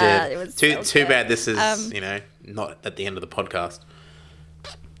 I did. It was too bad this is not at the end of the podcast.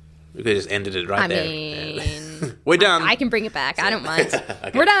 We could have just ended it right there. Mean, we're done. I can bring it back. I don't mind.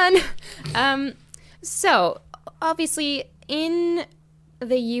 Okay. We're done. So, obviously, in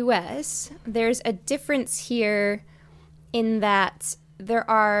the U.S., there's a difference here in that there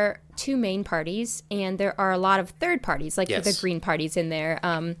are two main parties, and there are a lot of third parties, like the Green parties in there.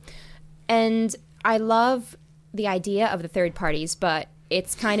 And I love the idea of the third parties, but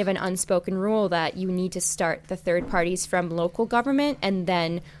it's kind of an unspoken rule that you need to start the third parties from local government, and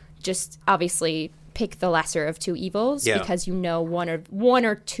then just obviously pick the lesser of two evils, because one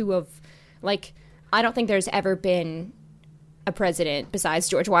or two of, like, I don't think there's ever been a president besides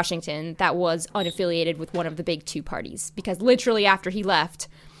George Washington that was unaffiliated with one of the big two parties, because literally after he left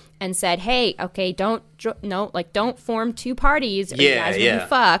and said, hey, okay, don't form two parties or you guys will be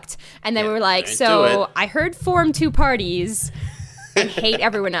fucked. And then we were like, so I heard form two parties and hate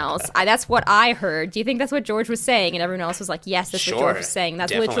everyone else. That's what I heard. Do you think that's what George was saying? And everyone else was like, yes, that's what George was saying.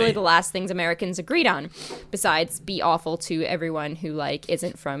 That's literally the last things Americans agreed on, besides be awful to everyone who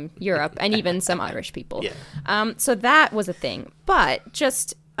isn't from Europe and even some Irish people. Yeah. So that was a thing. But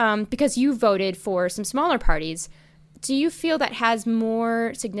just because you voted for some smaller parties, do you feel that has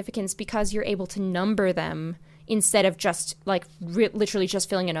more significance because you're able to number them instead of just like literally just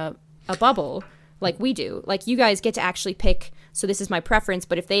filling in a bubble like we do. Like you guys get to actually pick, so this is my preference,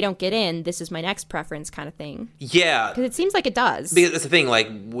 but if they don't get in, this is my next preference kind of thing. Yeah. Because it seems like it does. Because that's the thing, like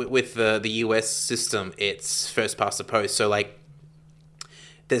with the US system, it's first past the post. So like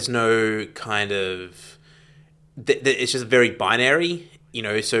there's no kind of... it's just very binary, you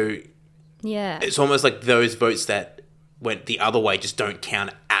know, so... Yeah. It's almost like those votes that went the other way just don't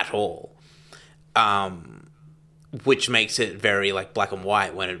count at all. Which makes it very like black and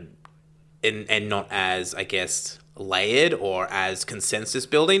white and not as, I guess, layered or as consensus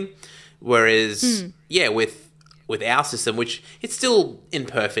building. Whereas, with our system, which it's still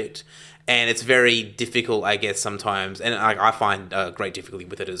imperfect and it's very difficult, I guess, sometimes. And I find great difficulty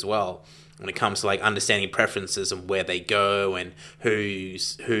with it as well when it comes to like understanding preferences and where they go and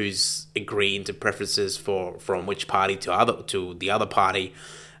who's agreeing to preferences from which party to the other party.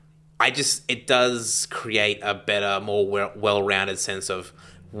 It does create a better, more well-rounded sense of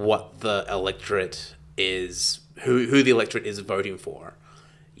what the electorate is, who the electorate is voting for.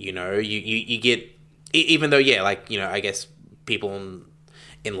 You know, you get, even though, yeah, like, you know, I guess people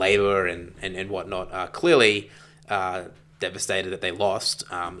in Labour and whatnot are clearly devastated that they lost,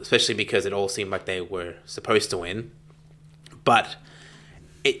 especially because it all seemed like they were supposed to win. But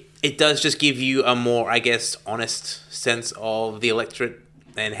it does just give you a more, I guess, honest sense of the electorate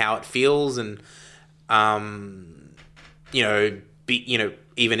and how it feels, and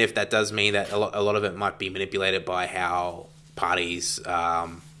even if that does mean that a lot of it might be manipulated by how parties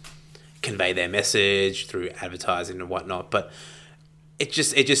convey their message through advertising and whatnot, but it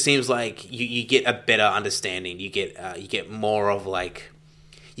just seems like you get a better understanding. You get more of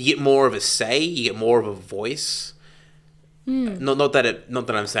a say. You get more of a voice. Not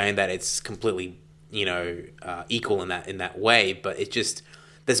that I'm saying that it's completely equal in that way, but it just,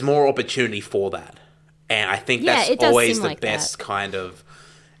 there's more opportunity for that, and I think that's always the best kind of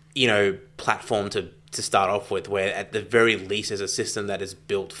platform to start off with, where at the very least is a system that is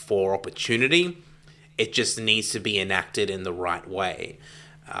built for opportunity. It just needs to be enacted in the right way,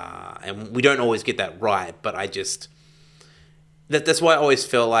 and we don't always get that right. But that's why I always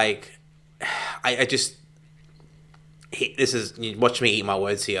feel like you watch me eat my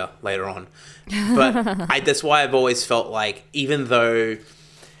words here later on, but that's why I've always felt like, even though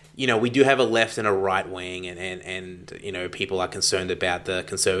we do have a left and a right wing, and people are concerned about the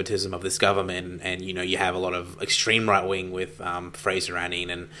conservatism of this government, and you have a lot of extreme right wing with Fraser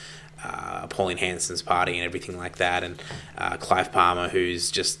Anning and Pauline Hanson's party and everything like that, and Clive Palmer, who's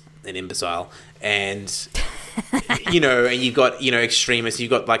just an imbecile, and and you've got extremists.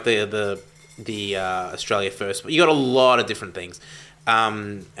 You've got like the Australia First, but you got a lot of different things.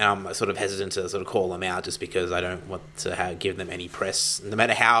 And I'm sort of hesitant to sort of call them out just because I don't want to give them any press, no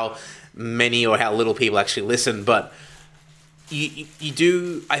matter how many or how little people actually listen. But you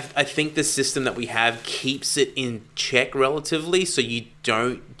do, I think the system that we have keeps it in check relatively, so you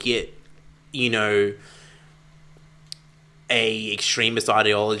don't get, a extremist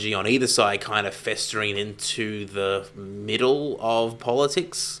ideology on either side kind of festering into the middle of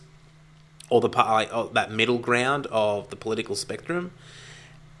politics, or that middle ground of the political spectrum,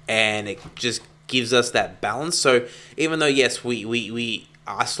 and it just gives us that balance. So even though, yes, we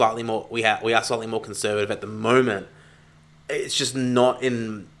are slightly more conservative at the moment, it's just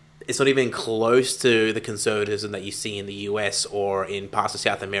it's not even close to the conservatism that you see in the US or in parts of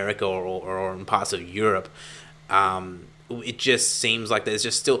South America or in parts of Europe. It just seems like there's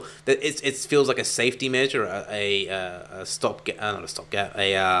just still that it feels like a safety measure, a stopgap, not a stopgap,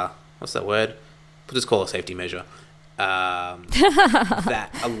 what's that word? We'll just call it a safety measure. That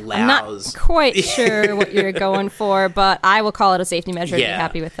allows... I'm not quite sure what you're going for, but I will call it a safety measure. Yeah. Be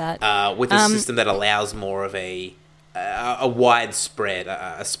happy with that. With a system that allows more of a widespread,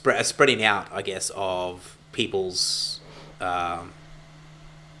 a spreading out, I guess, of people's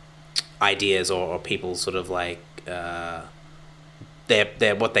ideas or people's sort of like their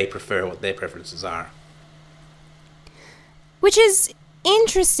what they prefer, what their preferences are. Which is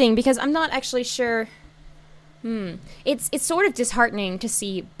interesting, because I'm not actually sure. It's sort of disheartening to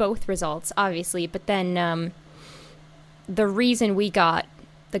see both results, obviously, but then the reason we got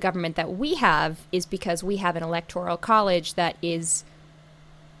the government that we have is because we have an electoral college that is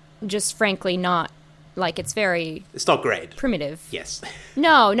just frankly not, like, it's not great, primitive. Yes.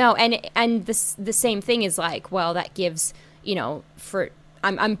 No, and the same thing is like, well, that gives,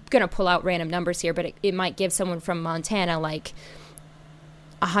 I'm gonna pull out random numbers here, but it might give someone from Montana like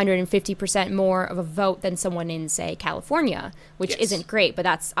 150% more of a vote than someone in, say, California, which isn't great, but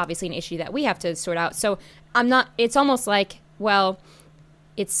that's obviously an issue that we have to sort out. So it's almost like, well,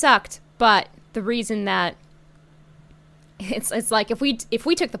 it sucked, but the reason that it's like if we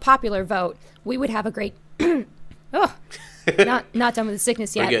took the popular vote, we would have a great. Oh, not done with the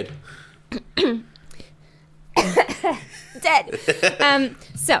sickness yet. We're good. Dead.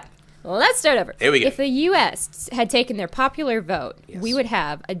 So let's start over. Here we go. If the U.S. had taken their popular vote, Yes. we would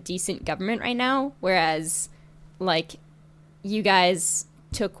have a decent government right now. Whereas, like, you guys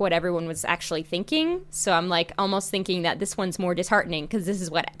took what everyone was actually thinking. So I'm like almost thinking that this one's more disheartening because this is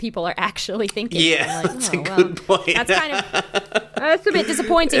what people are actually thinking. Yeah, I'm like, that's a good point. That's a bit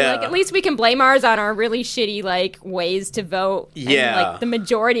disappointing. Yeah. Like, at least we can blame ours on our really shitty, like, ways to vote. Yeah. And, like, the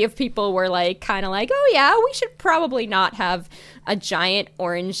majority of people were, like, kind of like, oh, yeah, we should probably not have a giant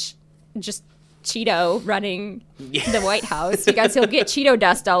orange just Cheeto running the White House because he'll get Cheeto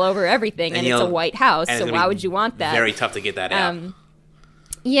dust all over everything, and it's a White House, and so it's why gonna be would you want that? Very tough to get that out.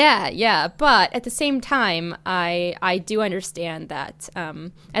 Yeah, but at the same time, I do understand that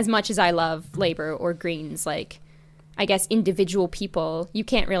as much as I love Labor or Greens, like, I guess individual people, you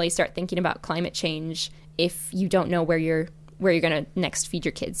can't really start thinking about climate change if you don't know where you're gonna next feed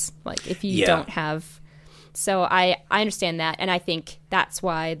your kids. Like, if you don't have. So I understand that, and I think that's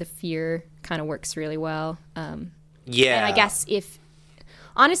why the fear kind of works really well. And I guess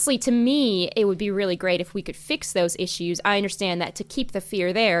honestly, to me, it would be really great if we could fix those issues. I understand that to keep the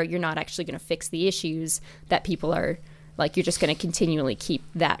fear there, you're not actually going to fix the issues that people are, like, you're just going to continually keep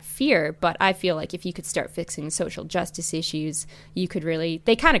that fear. But I feel like if you could start fixing social justice issues, you could really,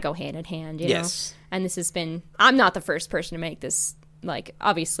 they kind of go hand in hand, you know? And this has been, I'm not the first person to make this, like,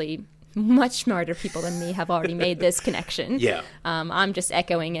 obviously much smarter people than me have already made this connection. I'm just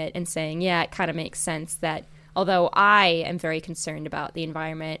echoing it and saying, yeah, it kind of makes sense that although I am very concerned about the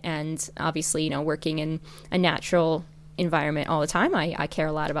environment and obviously, you know, working in a natural environment all the time, I care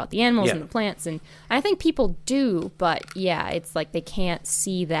a lot about the animals and the plants. And I think people do, but yeah, it's like they can't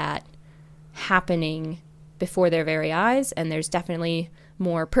see that happening before their very eyes. And there's definitely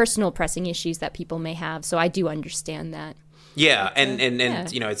more personal pressing issues that people may have. So I do understand that. Yeah,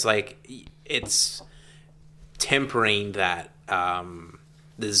 and you know, it's like, it's tempering that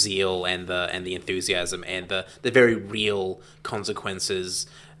the zeal and the enthusiasm and the very real consequences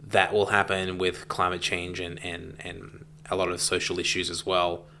that will happen with climate change and a lot of social issues as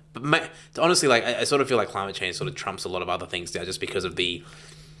well. But honestly, like, I sort of feel like climate change sort of trumps a lot of other things now, just because of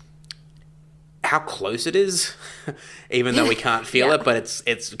how close it is, even though we can't feel it, but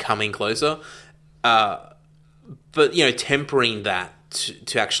it's coming closer. But, you know, tempering that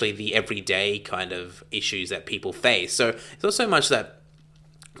to actually the everyday kind of issues that people face. So it's not so much that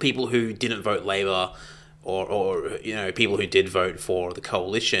people who didn't vote Labour or you know, people who did vote for the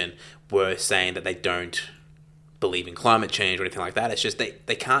coalition were saying that they don't believe in climate change or anything like that. It's just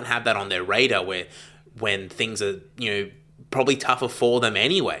they can't have that on their radar when things are, you know, probably tougher for them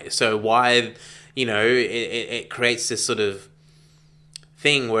anyway. So why, you know, it creates this sort of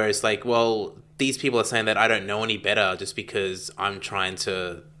thing where it's like, well, these people are saying that I don't know any better just because I'm trying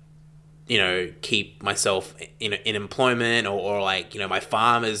to, you know, keep myself in employment or like, you know, my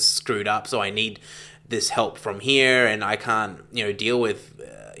farm is screwed up, so I need this help from here, and I can't, you know, deal with,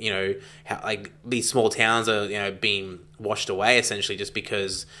 you know, how, like, these small towns are, you know, being washed away essentially just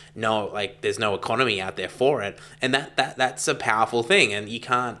because there's no economy out there for it, and that's a powerful thing, and you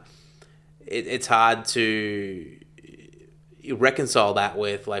can't. It's hard to reconcile that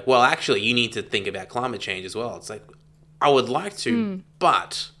with, like, well, actually, you need to think about climate change as well. It's like, I would like to,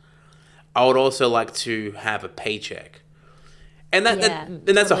 but I would also like to have a paycheck. And that's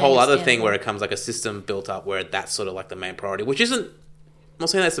totally a whole other thing where it comes like a system built up where that's sort of like the main priority, which isn't, I'm not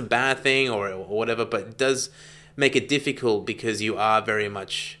saying that's a bad thing or whatever, but it does make it difficult because you are very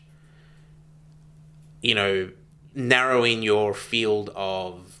much, you know, narrowing your field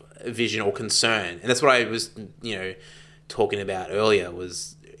of vision or concern. And that's what I was, you know, talking about earlier,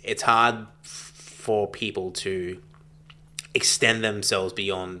 was it's hard for people to extend themselves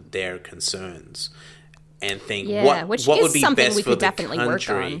beyond their concerns and think what would be best for the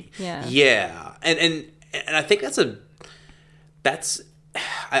country. And I think that's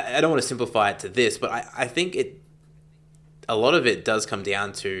I don't want to simplify it to this, but I think a lot of it does come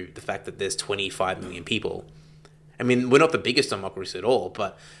down to the fact that there's 25 million people. I mean, we're not the biggest democracy at all,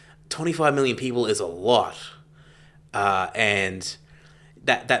 but 25 million people is a lot. And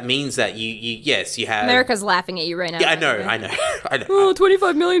that means that you have... America's laughing at you right now. Yeah, I know. Oh,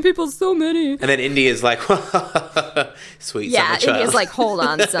 25 million people, so many. And then India's like, sweet summer child. India's like, hold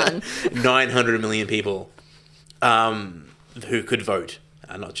on, son. 900 million people who could vote,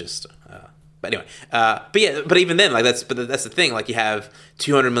 not just... but anyway, but even then, like, that's the thing. Like, you have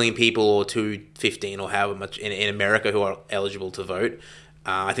 200 million people or 215 or however much in America who are eligible to vote.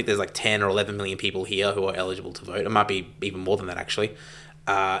 I think there's like 10 or 11 million people here who are eligible to vote. It might be even more than that, actually.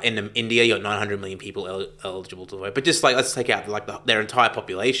 In India, you got 900 million people eligible to vote. But just like, let's take out like their entire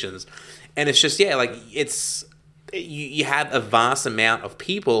populations. And it's just, like you have a vast amount of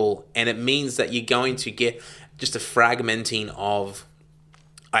people, and it means that you're going to get just a fragmenting of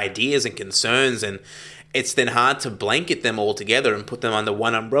ideas and concerns, and it's then hard to blanket them all together and put them under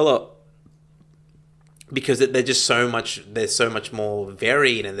one umbrella, because they're just there's so much more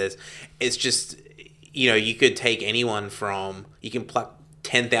varied, and it's just, you could take anyone you can pluck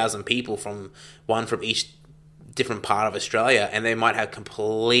 10,000 people from each different part of Australia, and they might have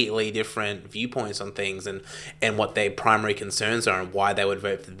completely different viewpoints on things and what their primary concerns are and why they would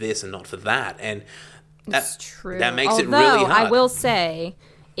vote for this and not for that. And that's true. That makes it really hard. I will say,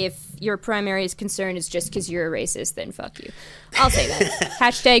 if your primary concern is just because you're a racist, then fuck you. I'll say that.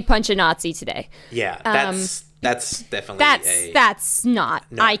 Hashtag punch a Nazi today. Yeah, that's definitely that's not.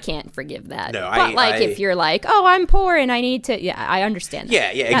 No. I can't forgive that. No, but if you're like, oh, I'm poor and I need to, I understand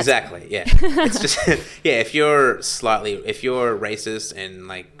that. Yeah, exactly. Yeah, it's just if you're racist and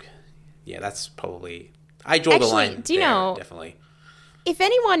like, that's probably, I draw the line. Do you know? Definitely. If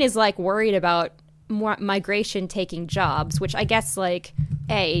anyone is like worried about migration taking jobs, which I guess like,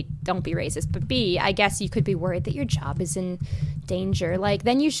 A, don't be racist, but B, I guess you could be worried that your job is in danger. Like,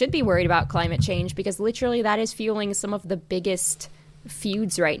 then you should be worried about climate change, because literally that is fueling some of the biggest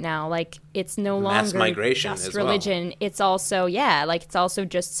feuds right now. Like, it's no longer mass migration just as religion. Well. It's also, it's also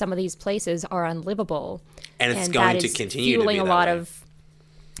just some of these places are unlivable. And it's going to continue to be that way.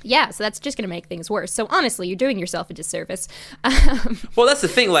 So that's just going to make things worse. So honestly, you're doing yourself a disservice. Well, that's the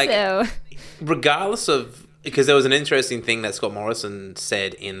thing. Like, regardless of, because there was an interesting thing that Scott Morrison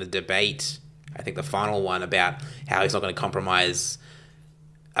said in the debate, I think the final one, about how he's not going to compromise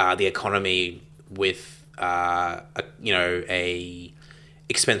the economy with a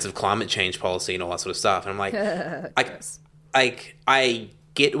expensive climate change policy and all that sort of stuff. And I'm like, I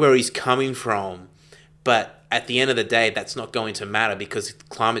get where he's coming from, but at the end of the day, that's not going to matter, because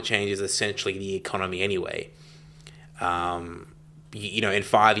climate change is essentially the economy anyway. In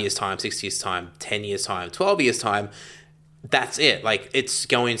 5 years' time, 6 years' time, 10 years' time, 12 years' time, that's it. Like, it's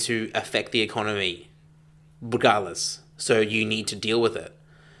going to affect the economy regardless. So you need to deal with it.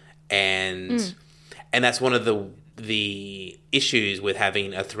 And that's one of the issues with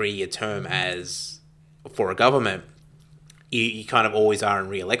having a 3-year term for a government. You kind of always are in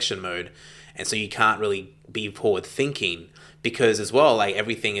re-election mode. And so you can't really be forward thinking, because as well, like,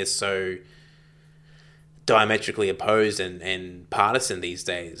 everything is so diametrically opposed and partisan these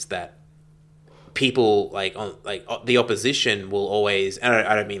days that people the opposition will always,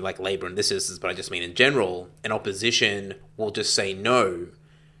 I don't mean like Labour in this instance, but I just mean in general, an opposition will just say no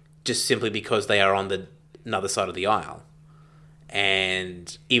just simply because they are on the another side of the aisle.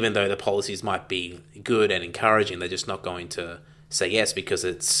 And even though the policies might be good and encouraging, they're just not going to say yes, because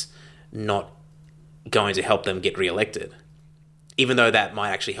it's not going to help them get re-elected. Even though that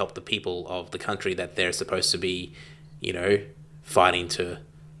might actually help the people of the country that they're supposed to be, fighting to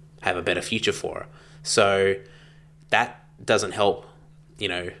have a better future for. So that doesn't help,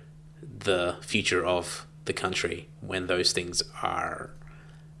 the future of the country when those things are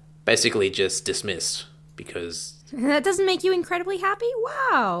basically just dismissed, because... That doesn't make you incredibly happy?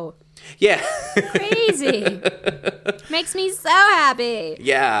 Wow. Yeah. Crazy. Makes me so happy.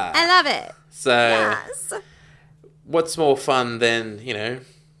 Yeah. I love it. So... Yes. What's more fun than,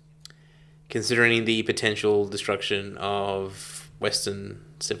 considering the potential destruction of Western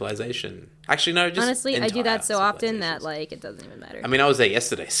civilization? Actually, no, just honestly, I do that so often that, like, it doesn't even matter. I mean, I was there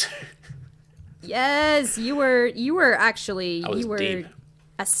yesterday, so... Yes, you were actually... I was deep.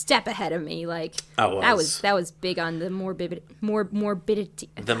 A step ahead of me. Like, I was. That was big on the morbidity.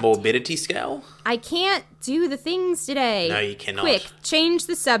 The morbidity scale? I can't do the things today. No, you cannot. Quick, change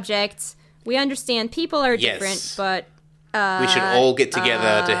the subject. We understand people are different, but... we should all get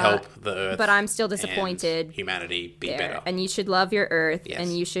together to help the Earth. But I'm still disappointed. And humanity be better. And you should love your Earth,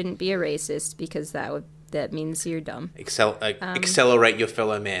 and you shouldn't be a racist, because that means you're dumb. Accelerate your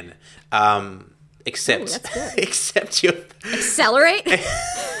fellow man. Except your... Accelerate? I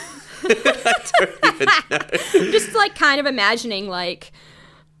don't even know. I'm just, like, kind of imagining, like...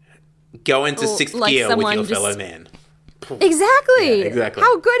 Go into sixth gear with your fellow man. Exactly. Yeah, exactly.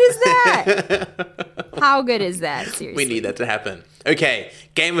 How good is that? How good is that? Seriously. We need that to happen. Okay,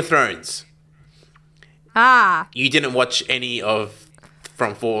 Game of Thrones. You didn't watch any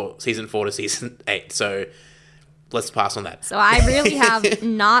from season 4 to season 8, so let's pass on that. So I really have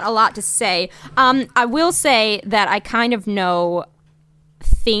not a lot to say. I will say that I kind of know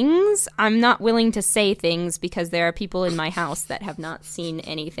things. I'm not willing to say things because there are people in my house that have not seen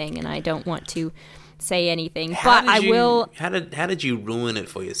anything, and I don't want to say anything. But I will. How did you ruin it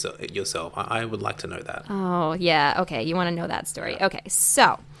for yourself? I would like to know that. Oh yeah. Okay, you want to know that story? Okay,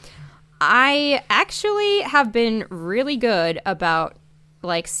 so I actually have been really good about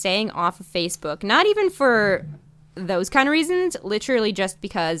like staying off of Facebook. Not even for those kind of reasons. Literally just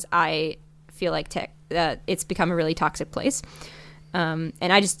because I feel like it's become a really toxic place. And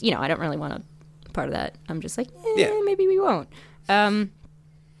I just, I don't really want to part of that. I'm just like, maybe we won't.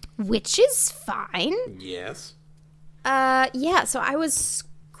 Which is fine. Yes. Yeah, so I was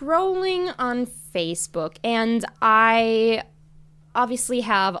scrolling on Facebook, and I obviously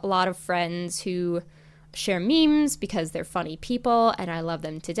have a lot of friends who share memes because they're funny people, and I love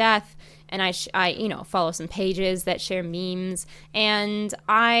them to death. And I follow some pages that share memes, and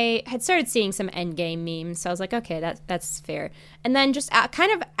I had started seeing some Endgame memes, so I was like, okay, that's fair. And then just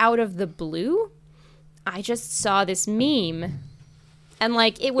kind of out of the blue, I just saw this meme, and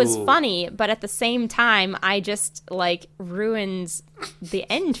like it was funny, but at the same time, I just like ruined the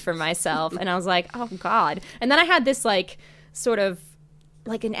end for myself, and I was like, oh god. And then I had this like sort of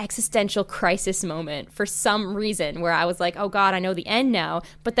like an existential crisis moment for some reason where I was like, oh god, I know the end now.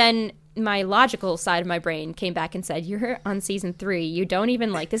 But then my logical side of my brain came back and said, you're on season 3. You don't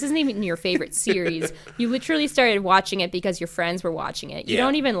even this isn't even your favorite series. You literally started watching it because your friends were watching it. You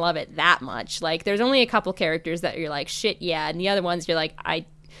don't even love it that much. Like, there's only a couple characters that you're like, shit, yeah. And the other ones you're like,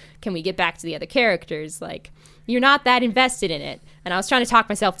 can we get back to the other characters? Like, you're not that invested in it. And I was trying to talk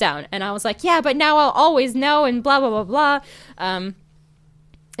myself down. And I was like, yeah, but now I'll always know and blah, blah, blah, blah.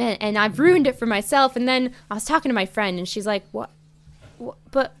 And I've ruined it for myself. And then I was talking to my friend, and she's like, what?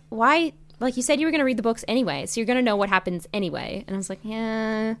 But why? Like, you said you were going to read the books anyway, so you're going to know what happens anyway. And I was like,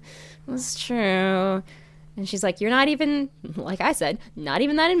 yeah, that's true. And she's like, you're not even, like I said, not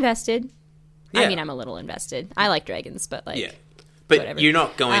even that invested. Yeah. I mean, I'm a little invested. I like dragons, but like, yeah. But whatever. You're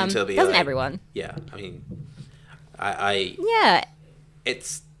not going to be doesn't everyone? Yeah, I mean, yeah.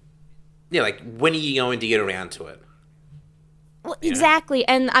 It's, like, when are you going to get around to it? Well, exactly.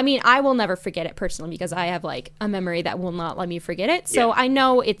 And I mean, I will never forget it personally because I have like a memory that will not let me forget it. So I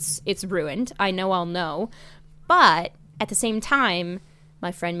know it's ruined. I know I'll know. But at the same time,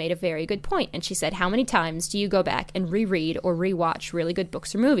 my friend made a very good point. And she said, how many times do you go back and reread or rewatch really good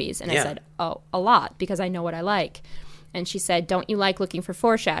books or movies? And I said, oh, a lot, because I know what I like. And she said, don't you like looking for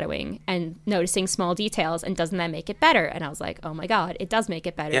foreshadowing and noticing small details? And doesn't that make it better? And I was like, oh my God, it does make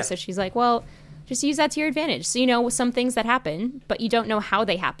it better. Yeah. So she's like, well, just use that to your advantage. So you know some things that happen, but you don't know how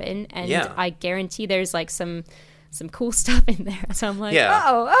they happen. And I guarantee there's like some cool stuff in there. So I'm like,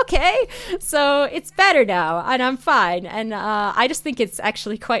 oh, okay. So it's better now, and I'm fine. And I just think it's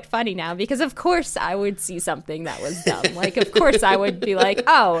actually quite funny now because, of course, I would see something that was dumb. Like, of course, I would be like,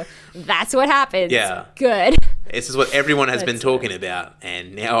 oh, that's what happens. Yeah. Good. This is what everyone has been talking about,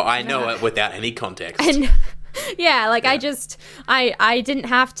 and now I know it without any context. And I didn't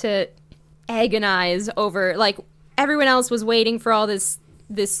have to agonize over, like, everyone else was waiting for all this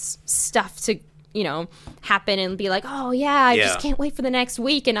stuff to happen and be like, oh yeah, I just can't wait for the next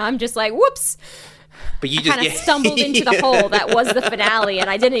week, and I'm just like, whoops. But you just kind of stumbled into the hole that was the finale, and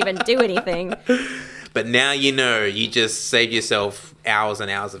I didn't even do anything. But now you just saved yourself hours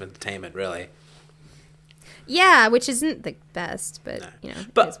and hours of entertainment, really. Yeah, which isn't the best, but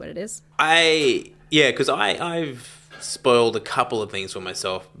it is what it is. Because I've spoiled a couple of things for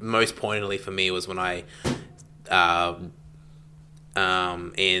myself. Most pointedly for me was when I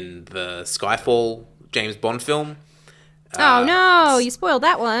in the Skyfall James Bond film. Oh no, you spoiled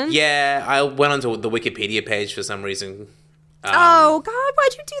that one. Yeah, I went onto the Wikipedia page for some reason. Oh God,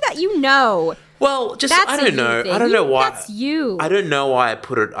 why'd you do that? Well, just I don't know. I don't know why. That's you. I don't know why I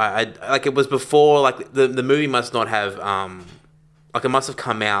put it. I like it was before. Like the movie must not have like it must have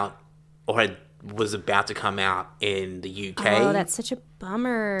come out or was about to come out in the UK. Oh, that's such a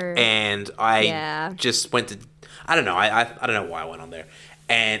bummer. And I just went to. I don't know. I don't know why I went on there,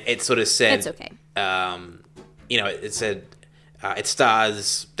 and it sort of said it's okay. It said it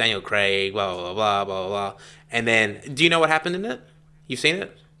stars Daniel Craig, blah blah blah blah blah. And then, do you know what happened in it? You've seen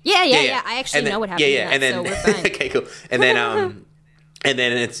it? Yeah. I actually know what happened. Yeah. And then, so we're fine. Okay, cool. And then, and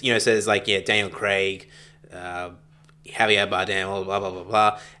then it's it says like Daniel Craig, Javier Bardem, blah blah blah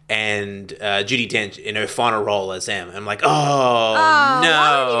blah, and Judi Dench in her final role as Sam. I'm like, oh no!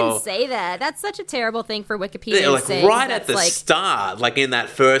 Why would you even say that? That's such a terrible thing for Wikipedia to say. Right at the start, like in that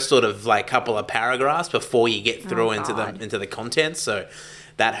first sort of like couple of paragraphs before you get through into the content. So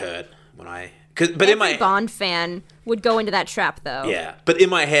that hurt when I. But every Bond fan would go into that trap, though. Yeah, but in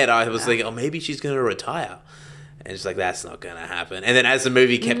my head, I was thinking, oh, maybe she's going to retire. And it's like, that's not going to happen. And then as the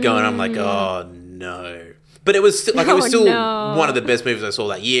movie kept going, I'm like, oh, no. But it was still, like, one of the best movies I saw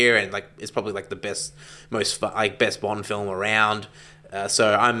that year. And, like, it's probably, like, the best Bond film around.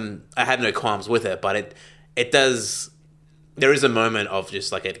 So I have no qualms with it. But it does... There is a moment of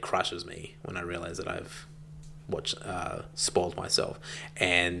just, like, it crushes me when I realize that I've spoiled myself.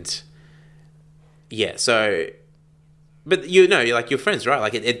 And, yeah, so... But you're like, your friends, right?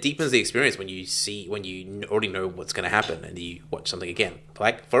 Like, it deepens the experience when you already know what's going to happen and you watch something again.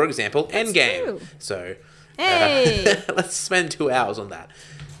 Like, for example, That's Endgame. true. So, Hey! let's spend 2 hours on that.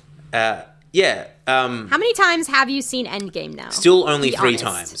 Yeah. How many times have you seen Endgame now? Still only Be 3 honest.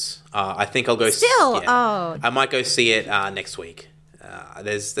 times. I think I'll go... Still? Yeah. Oh. I might go see it next week.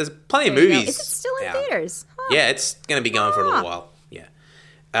 There's plenty of There you go. movies. Is it still in out. theaters? Huh. Yeah, it's going to be going for a little while. Yeah.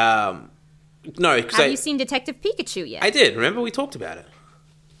 No, because Have you seen Detective Pikachu yet? I did. Remember we talked about it.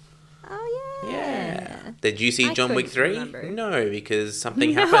 Oh, yeah. Yeah. Did you see I John Wick couldn't 3? remember. No, because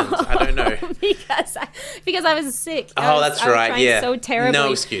something happened. I don't know. because I was sick. Oh, that's I was right. trying Yeah. so terribly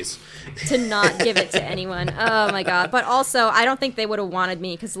No excuse. to not give it to anyone. Oh my god. But also, I don't think they would have wanted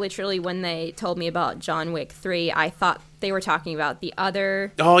me because literally when they told me about John Wick 3, I thought they were talking about the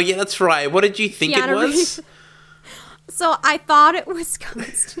other. Oh, yeah, that's right. What did you think it Keanu was? Reeves. So I thought it was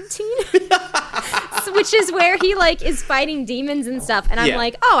Constantine, which is where he like is fighting demons and stuff. And I'm Yeah.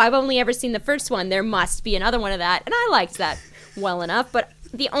 like, oh, I've only ever seen the first one. There must be another one of that, and I liked that well enough. But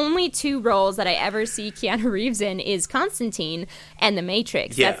the only 2 roles that I ever see Keanu Reeves in is Constantine and The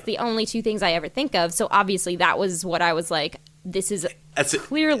Matrix. Yeah. That's the only 2 things I ever think of. So obviously that was what I was like. This is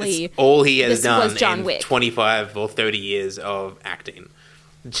clearly That's all he has this done was John in Wick. 25 or 30 years of acting.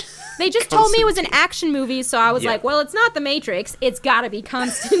 They just told me it was an action movie, so I was Yeah. like, well, it's not The Matrix. It's got to be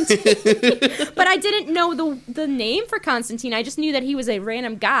Constantine. But I didn't know the name for Constantine. I just knew that he was a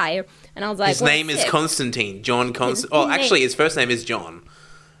random guy. And I was like, His well, name is sick. Constantine. John Constantine. Oh, name- actually, his first name is John.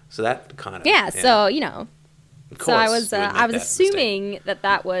 So that kind of... Yeah, so, you know. Of So I course was you would make I was that mistake. assuming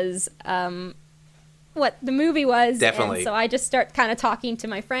that was what the movie was. Definitely. And so I just start kind of talking to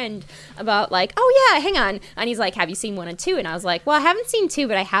my friend about like, oh yeah, hang on. And he's like, have you seen 1 and 2? And I was like, well, I haven't seen 2,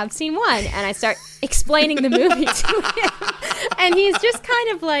 but I have seen 1. And I start explaining the movie to him. And he's just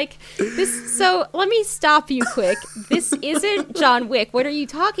kind of like, this. So let me stop you quick. This isn't John Wick. What are you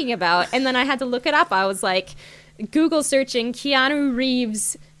talking about? And then I had to look it up. I was like, Google searching Keanu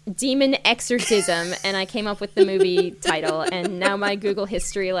Reeves demon exorcism, and I came up with the movie title, and now my Google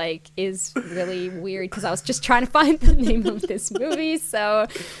history like is really weird because I was just trying to find the name of this movie. So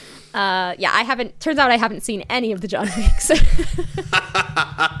yeah, turns out I haven't seen any of the John Wicks.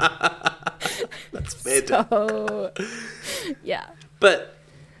 That's fair. So yeah, But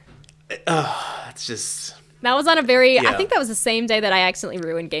it's just... that was on a very Yeah. I think that was the same day that I accidentally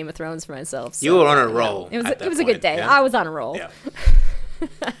ruined Game of Thrones for myself. So, You were on a roll. It was at that it was a point, good day. yeah? I was on a roll. Yeah.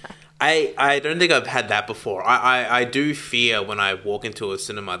 I don't think I've had that before. I do fear when I walk into a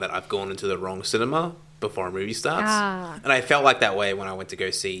cinema that I've gone into the wrong cinema before a movie starts. And I felt like that way when I went to go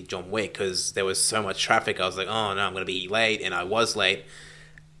see John Wick because there was so much traffic. I was like, oh no, I'm going to be late. And I was late.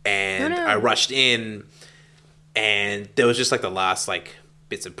 And I rushed in and there was just like the last like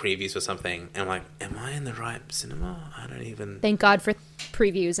bits of previews or something. And I'm like, am I in the right cinema? I don't even... Thank God for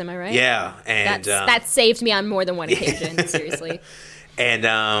previews, am I right? Yeah. And that saved me on more than one occasion, seriously. And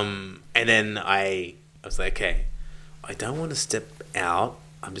then I was like, okay, I don't want to step out.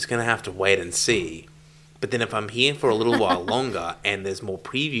 I'm just gonna have to wait and see. But then if I'm here for a little while longer and there's more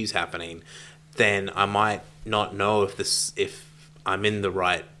previews happening, then I might not know if I'm in the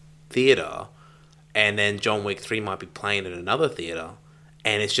right theater. And then John Wick 3 might be playing at another theater,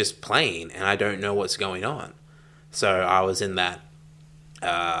 and it's just playing, and I don't know what's going on. So I was in that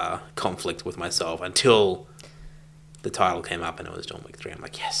conflict with myself until the title came up and it was John Wick 3. I'm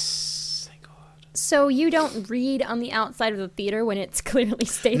like, yes, thank God. So you don't read on the outside of the theater when it's clearly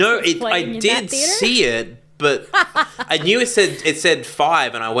stated. No, it's I playing in that did theater? see it, but I knew it said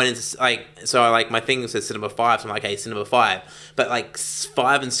 5, and I went into my thing said cinema 5, so I'm like, hey, cinema 5. But like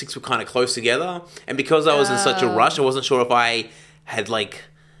 5 and 6 were kind of close together, and because I was in such a rush, I wasn't sure if I had like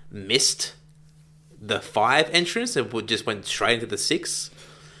missed the 5 entrance and just went straight into the 6.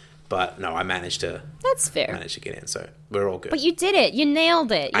 But no, I managed to. That's fair. Managed to get in, so we're all good. But you did it. You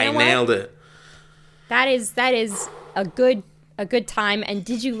nailed it. You know what? Nailed it. That is a good time. And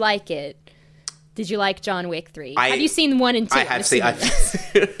did you like it? Did you like John Wick 3? Have you seen 1 and 2? I have seen.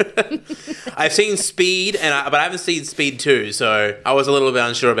 I've seen Speed, but I haven't seen Speed 2, so I was a little bit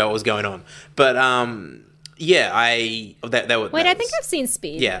unsure about what was going on. But yeah, I think I've seen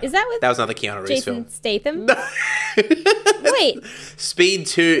Speed. Yeah, is that with that was another Keanu Reeves Jason film? Statham? Wait, Speed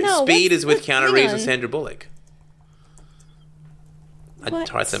 2. No, Speed is with hang Keanu Reeves on. and Sandra Bullock. I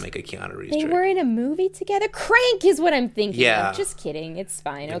tried to make a Keanu Reeves They joke. were in a movie together? Crank is what I'm thinking Yeah. of. Just kidding. It's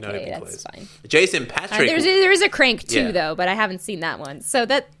fine. No, Okay, be that's close. fine. Jason Patrick. There is a Crank too, Yeah. though, but I haven't seen that one. So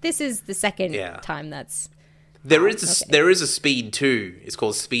this is the second time that's... There is a Speed 2. It's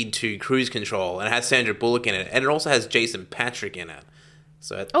called Speed 2 Cruise Control, and it has Sandra Bullock in it, and it also has Jason Patrick in it.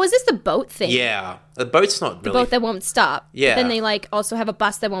 So Oh, is this the boat thing? yeah, the boat's not The really. boat that won't stop. Yeah. But then they also have a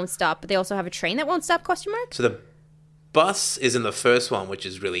bus that won't stop, but they also have a train that won't stop, question mark? So the bus is in the first one, which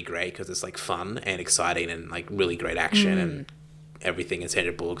is really great because it's like fun and exciting and like really great action and everything. And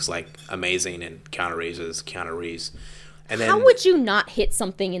Sandra Bullock's like amazing, and Keanu Reeves is Keanu Reeves. And then, How would you not hit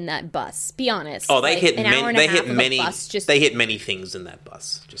something in that bus? Be honest. oh, they Like, hit an hour and many. a They half hit of a many. bus just- They hit many things in that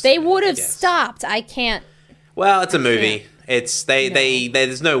bus. Just They so would have yes. stopped. I can't. Well, it's a movie. can't. It's they.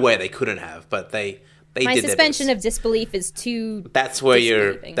 There's no way they couldn't have, but they My did their suspension best. of disbelief is too. That's where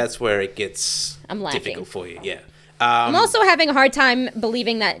disbelieving. That's where it gets I'm laughing. difficult for you. Yeah. I'm also having a hard time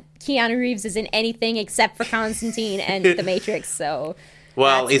believing that Keanu Reeves is in anything except for Constantine and The Matrix. So.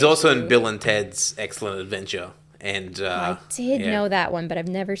 Well, that's he's an also issue. in Bill and Ted's Excellent Adventure, and I did know that one, but I've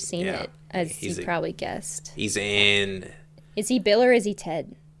never seen Yeah. it, as He's you a- probably guessed. He's in. Is he Bill or is he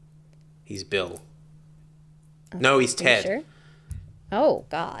Ted? He's Bill. No, he's Are you Ted. sure? Oh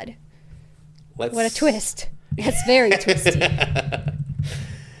God! Let's, What a twist! That's very twisty.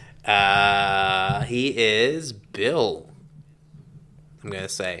 He is Bill. I'm gonna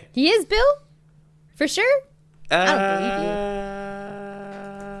say. He is Bill, for sure. I don't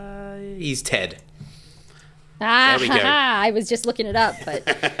believe you. He's Ted. Ah, There we go. I was just looking it up, but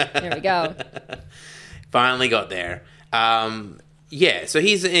there we go. Finally got there. Yeah, so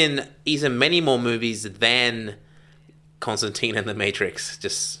he's in many more movies than Constantine and The Matrix,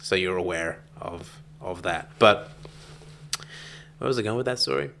 just so you're aware of that. But where was I going with that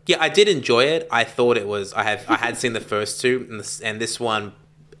story? Yeah, I did enjoy it. I thought it was. I had seen the first two, and this one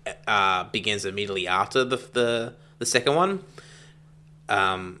begins immediately after the second one.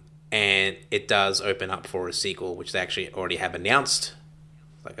 And it does open up for a sequel, which they actually already have announced,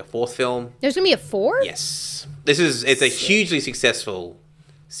 like a fourth film. There's gonna be a 4? Yes, it's a hugely successful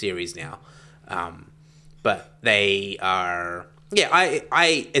series now, but they are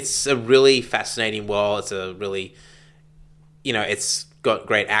it's a really fascinating world. It's a really, it's got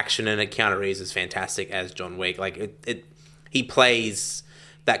great action in it. Keanu Reeves is fantastic as John Wick. Like he plays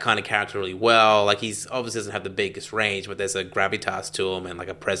that kind of character really well. Like he's obviously doesn't have the biggest range, but there's a gravitas to him and like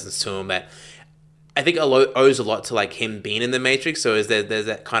a presence to him that I think owes a lot to like him being in the Matrix. So there's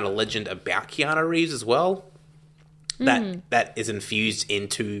that kind of legend about Keanu Reeves as well that is infused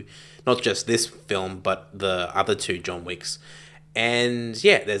into not just this film but the other two John Wicks. And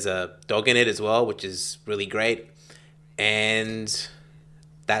yeah, there's a dog in it as well, which is really great, and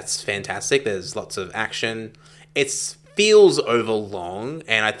that's fantastic. There's lots of action. It feels overlong,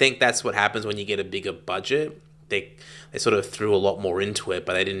 and I think that's what happens when you get a bigger budget. They sort of threw a lot more into it,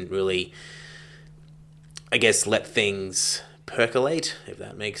 but they didn't really, I guess, let things percolate, if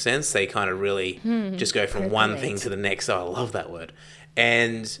that makes sense. They kind of really just go from one thing to the next. Oh, I love that word.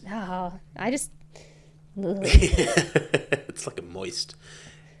 And Oh, I just. Ugh. it's like a moist.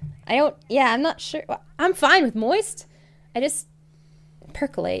 I'm not sure. Well, I'm fine with moist. I just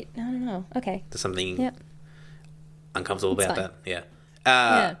percolate. I don't know. Okay. There's something Yep. uncomfortable It's about fine. that.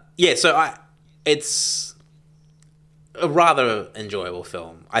 Yeah. Yeah, so it's a rather enjoyable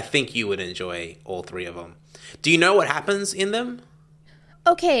film. I think you would enjoy all three of them. Do you know what happens in them?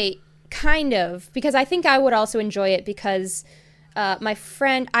 Okay, kind of, because I think I would also enjoy it because my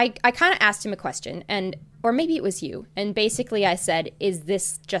friend, I kind of asked him a question, or maybe it was you, and basically I said, is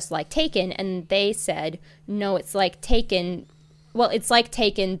this just like Taken? And they said, no, it's like Taken. Well, it's like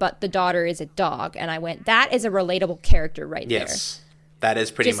Taken, but the daughter is a dog. And I went, that is a relatable character right Yes. That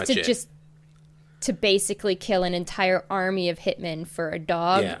is pretty much it. Just to basically kill an entire army of hitmen for a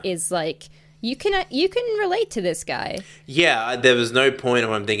dog is like, you can relate to this guy. Yeah, there was no point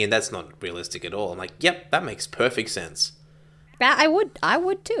where I'm thinking that's not realistic at all. I'm like, yep, that makes perfect sense. That I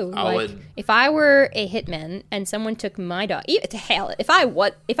would too. I would. If I were a hitman and someone took my dog. Even to hell, if I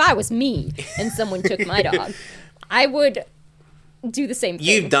was me and someone took my dog, I would do the same thing.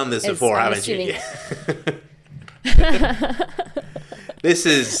 You've done this as before, I'm haven't you? assuming- Yeah. This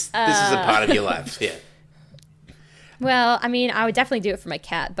is a part of your life. Yeah. Well, I mean, I would definitely do it for my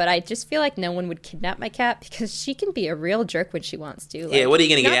cat, but I just feel like no one would kidnap my cat because she can be a real jerk when she wants to. Like, Yeah, what are you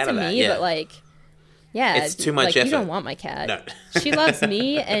going to get not out of to that? me, Yeah. but like, yeah, It's too much like, effort. You don't want my cat. No. She loves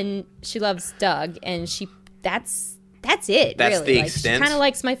me and she loves Doug, and that's it. That's really. the Like, extent? She kind of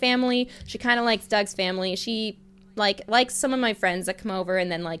likes my family. She kind of likes Doug's family. She likes some of my friends that come over,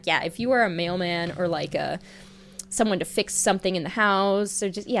 and then if you are a mailman or like a someone to fix something in the house, or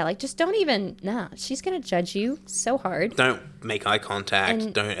just don't even. Nah, she's gonna judge you so hard. Don't make eye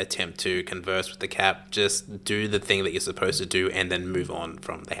contact. Don't attempt to converse with the cat. Just do the thing that you're supposed to do, and then move on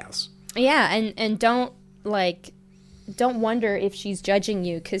from the house. Yeah, and don't wonder if she's judging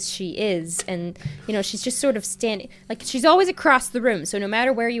you, because she is. And she's just sort of standing, like, she's always across the room, so no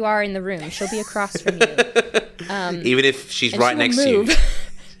matter where you are in the room, she'll be across from you. Even if she's right next to you.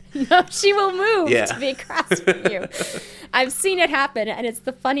 No, she will move to be across from you. I've seen it happen, and it's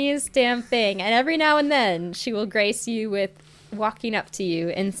the funniest damn thing. And every now and then, she will grace you with walking up to you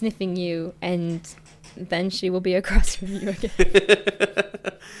and sniffing you, and then she will be across from you again.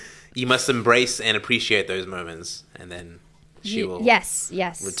 You must embrace and appreciate those moments, and then she will yes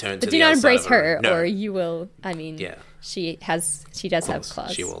return but to do the not other embrace side of her, no. or you will. I mean, she does have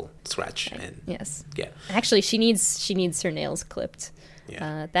claws. She will scratch and yes. Yeah. Actually, she needs her nails clipped.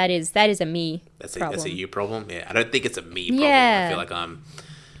 Yeah. That is a me problem. That's a you problem. Yeah, I don't think it's a me problem. Yeah. I feel like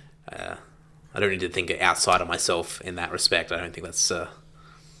I don't need to think outside of myself in that respect. I don't think that's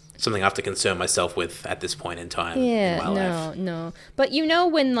something I have to concern myself with at this point in time in my life. No. But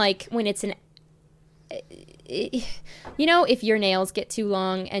when it's an... if your nails get too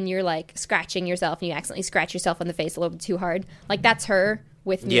long and you're, like, scratching yourself and you accidentally scratch yourself on the face a little bit too hard, like, that's her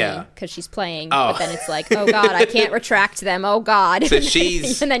with me because she's playing. But then it's like, oh, God, I can't retract them. Oh, God. So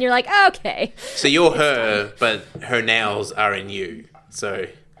she's... And then you're like, okay. So you're her, but her nails are in you. So...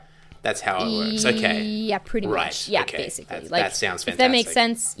 That's how it works. Okay. Yeah, pretty much. Yeah, okay. basically. That sounds fantastic. If that makes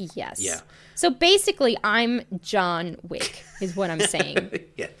sense, yes. Yeah. So basically, I'm John Wick, is what I'm saying.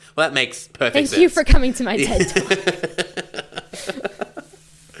 Yeah. Well, that makes perfect sense. Thank you for coming to my TED Talk.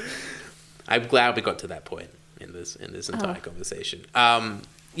 I'm glad we got to that point in this entire conversation. So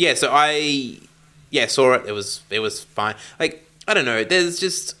I saw it. It was fine. Like, I don't know. There's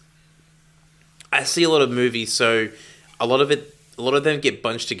just... I see a lot of movies, so a lot of them get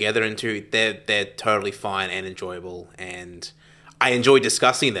bunched together into they're totally fine and enjoyable, and I enjoy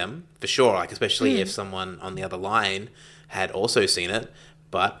discussing them for sure, like especially if someone on the other line had also seen it.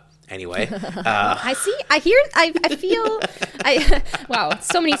 But anyway, I feel wow,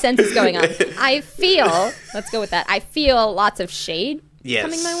 so many senses going on. Let's go with that. I feel lots of shade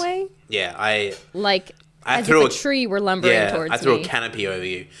coming my way. Yeah, I as if a tree were lumbering towards me. I threw a canopy over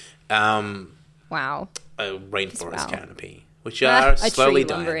you. Wow. A rainforest canopy. Which are slowly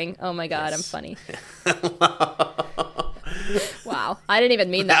dying. Lumbering. Oh my God, I'm funny. Wow, I didn't even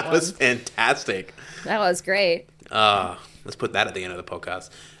mean that. That was fantastic. That was great. Let's put that at the end of the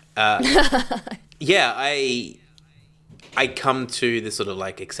podcast. I come to this sort of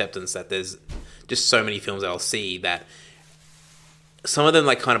like acceptance that there's just so many films that I'll see that some of them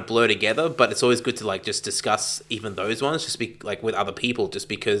like kind of blur together, but it's always good to like just discuss even those ones, just be like with other people, just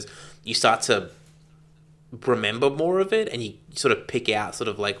because you start to remember more of it, and you sort of pick out sort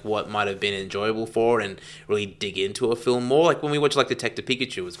of like what might have been enjoyable for, and really dig into a film more. Like when we watch like Detective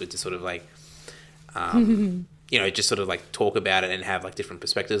Pikachu, it was good to sort of like just sort of like talk about it and have like different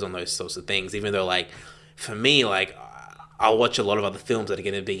perspectives on those sorts of things, even though like for me, like I'll watch a lot of other films that are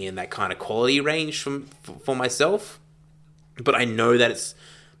going to be in that kind of quality range for myself, but I know that it's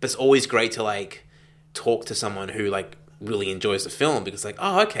always great to like talk to someone who like really enjoys the film, because like,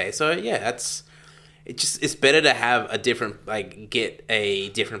 oh, okay, so yeah, it's better to have get a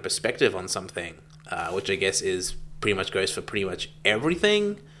different perspective on something, which I guess is pretty much goes for pretty much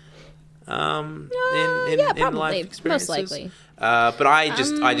everything in life experiences. Most likely. But I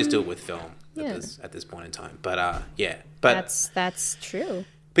just do it with film at this point in time. But that's true.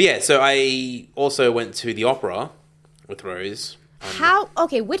 But yeah, so I also went to the opera with Rose.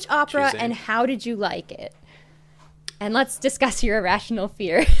 Which opera Tuesday. And how did you like it? And let's discuss your irrational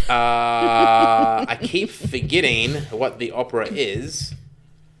fear. I keep forgetting what the opera is.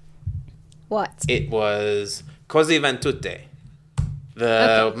 What? It was Così van tutte,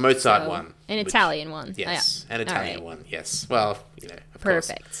 the Mozart one. An Italian one. Yes, an Italian one, yes. Well, of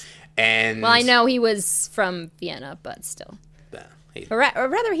Perfect. Course. And well, I know he was from Vienna, but still. Or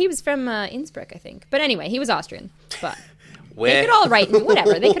rather, he was from Innsbruck, I think. But anyway, he was Austrian. But they could all write in,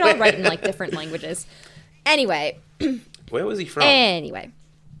 whatever. They could all write in, like, different languages. Anyway... Where was he from? Anyway.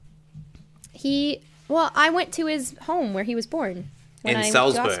 I went to his home where he was born. In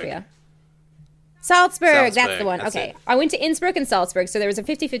Salzburg. Salzburg, that's the one. Okay. I went to Innsbruck and Salzburg, so there was a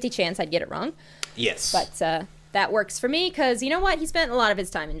 50-50 chance I'd get it wrong. Yes. But that works for me, because you know what? He spent a lot of his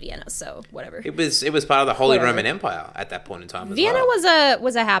time in Vienna, so whatever. It was part of the Holy Roman Empire at that point in time as Vienna well.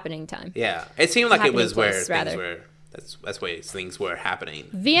 was a happening time. Yeah. It seemed like it was where things were... That's where things were happening.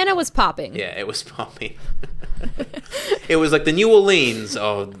 Vienna was popping. Yeah, it was popping. It was like the New Orleans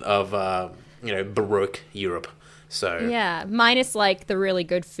of Baroque Europe. So yeah, minus like the really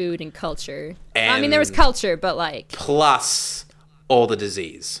good food and culture. And I mean, there was culture, but like plus all the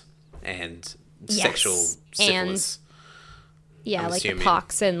disease and sexual Yes. syphilis. yeah, I'm like assuming. the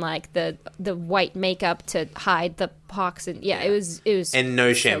pox and like the white makeup to hide the pox and yeah, it was And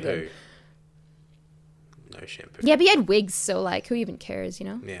no so shampoo. good. No shampoo. Yeah, but he had wigs, so like who even cares, you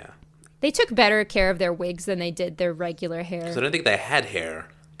know? Yeah. They took better care of their wigs than they did their regular hair. So I don't think they had hair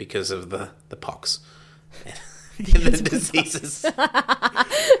because of the pox and the diseases.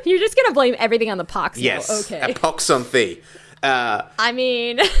 You're just gonna blame everything on the pox. now. Yes. Okay. A pox on thee. I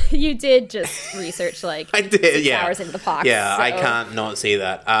mean, you did just research like I did, 6 yeah. hours into the pox. Yeah, I so- can't not see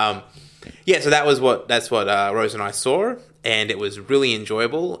that. Yeah, so that's what Rose and I saw, and it was really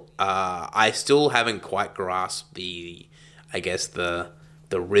enjoyable. I still haven't quite grasped the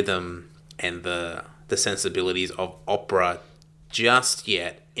rhythm and the sensibilities of opera just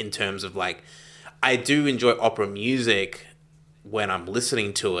yet. In terms of like, I do enjoy opera music when I'm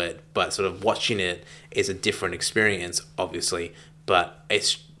listening to it, but sort of watching it is a different experience, obviously. But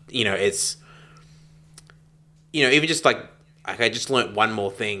it's even just like I just learnt one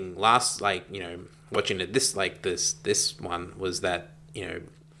more thing last, watching it. This one was that,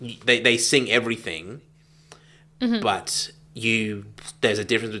 they sing everything, but there's a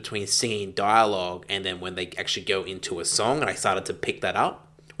difference between singing dialogue and then when they actually go into a song, and I started to pick that up,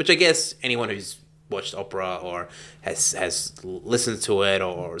 which I guess anyone who's watched opera or has listened to it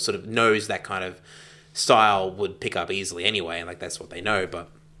or sort of knows that kind of style would pick up easily anyway, and like that's what they know. But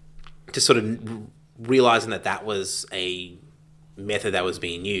just sort of realizing that was a method that was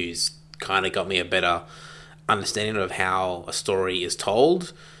being used kind of got me a better understanding of how a story is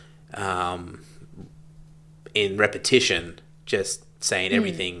told, in repetition, just saying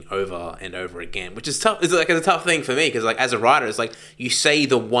everything over and over again, which is tough. It's a tough thing for me because, like, as a writer, it's like you say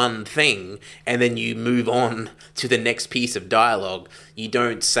the one thing and then you move on to the next piece of dialogue. You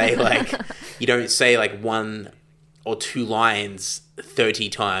don't say like one or two lines 30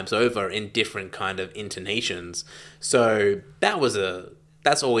 times over in different kind of intonations. So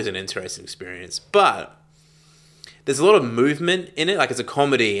that's always an interesting experience. But there's a lot of movement in it. Like, it's a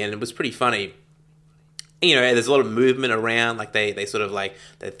comedy, and it was pretty funny. There's a lot of movement around, like they sort of like,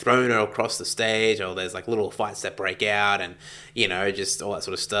 they're throwing her across the stage, or there's like little fights that break out, and, just all that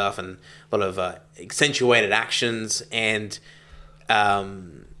sort of stuff, and a lot of accentuated actions, and, I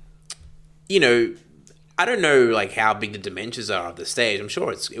don't know, like, how big the dimensions are of the stage. I'm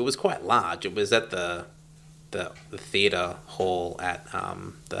sure it was quite large. It was at the theatre hall at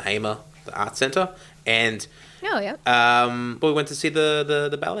the Hamer, the Art Centre, and Oh yeah. but we went to see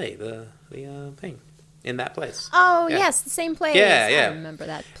the ballet, the thing. In that place. Oh, Yeah. yes, the same place. Yeah, yeah. I remember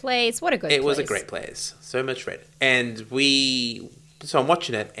that place. What a good place. It was a great place. So much fun. And so I'm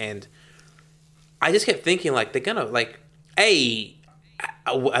watching it, and I just kept thinking, like, they're gonna, like, are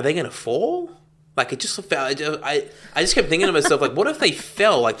they gonna fall? Like, it just felt, I just kept thinking to myself, like, what if they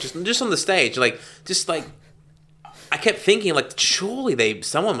fell, like, just on the stage, like, just, like, I kept thinking, like, surely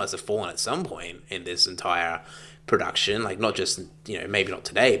someone must have fallen at some point in this entire production, like, not just, maybe not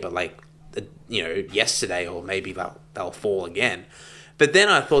today, but, like, yesterday, or maybe they'll fall again. But then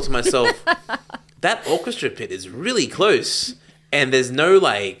I thought to myself, that orchestra pit is really close, and there's no,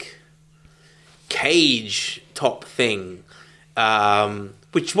 like, cage top thing,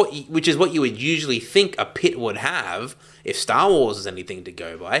 which is what you would usually think a pit would have if Star Wars is anything to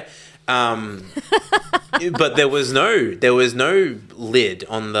go by. But there was no lid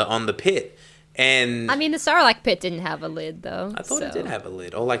on the pit. And I mean, the Sarlacc pit didn't have a lid, though. I thought it did have a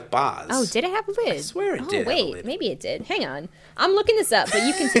lid, or like bars. Oh, did it have a lid? I swear it did have a wait, lid. maybe it did. Hang on. I'm looking this up, but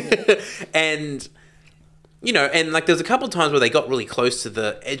you continue. And, and like there's a couple of times where they got really close to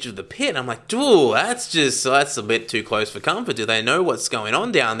the edge of the pit, and I'm like, dude, that's a bit too close for comfort. Do they know what's going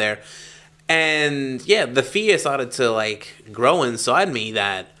on down there? And, yeah, the fear started to, like, grow inside me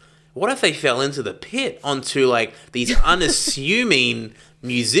that, what if they fell into the pit onto, like, these unassuming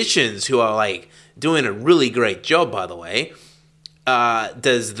musicians who are, like, doing a really great job, by the way. Can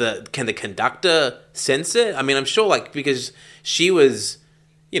the conductor sense it? I mean, I'm sure, like, because she was,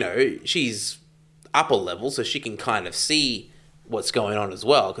 she's upper level, so she can kind of see what's going on as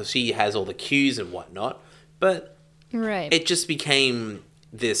well, because she has all the cues and whatnot. But Right. it just became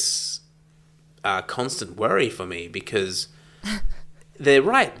this constant worry for me, because they're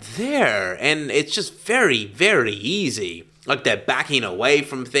right there, and it's just very, very easy. Like, they're backing away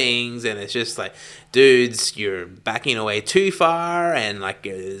from things, and it's just like, dudes, you're backing away too far, and, like,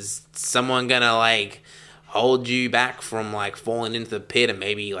 is someone gonna, like, hold you back from, like, falling into the pit and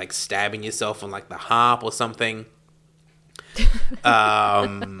maybe, like, stabbing yourself on, like, the harp or something?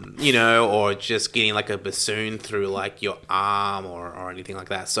 or just getting like a bassoon through like your arm or anything like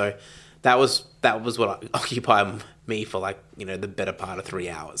that. So that was what occupied me for like, the better part of 3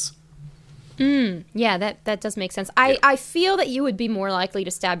 hours. Yeah, that does make sense. I feel that you would be more likely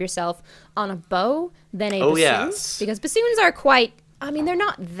to stab yourself on a bow than a bassoon. Yes. Because bassoons are quite, they're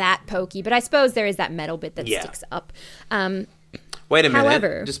not that pokey, but I suppose there is that metal bit that sticks up. Wait a minute.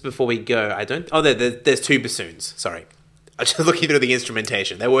 However, just before we go, there's 2 bassoons. Sorry. I was just looking through the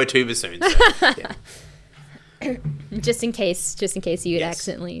instrumentation. There were 2 bassoons. So, yeah. just in case you had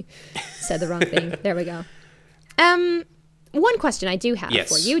accidentally said the wrong thing. There we go. One question I do have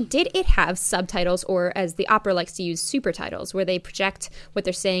for you. Did it have subtitles, or as the opera likes to use, super titles, where they project what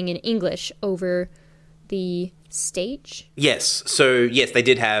they're saying in English over the stage? Yes. So, yes, they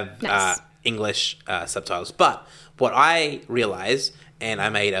did have English subtitles. But what I realized, and I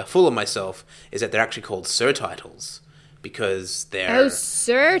made a fool of myself, is that they're actually called surtitles because they're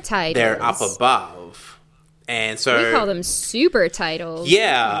surtitles. They're up above. And so we call them super titles.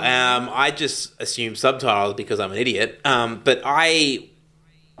 Yeah, I just assumed subtitles because I'm an idiot. But I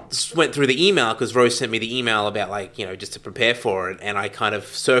went through the email because Rose sent me the email about just to prepare for it, and I kind of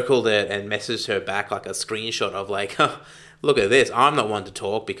circled it and messaged her back like a screenshot of like, look at this. I'm not one to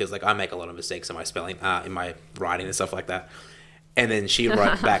talk because like I make a lot of mistakes in my spelling, in my writing and stuff like that. And then she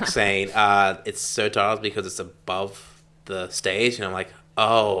wrote back saying it's subtitles because it's above the stage, and I'm like,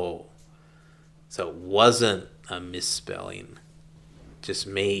 oh. So it wasn't a misspelling, just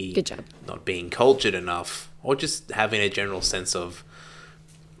me Good job. Not being cultured enough or just having a general sense of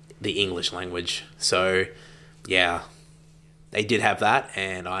the English language. So, yeah, they did have that,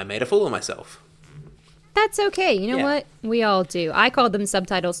 and I made a fool of myself. That's okay. You know what? We all do. I called them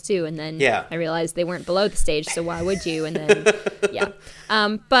subtitles too, and then I realized they weren't below the stage, so why would you? And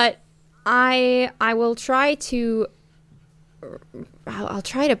then, but I will try to... I'll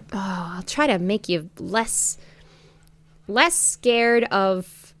try to make you less scared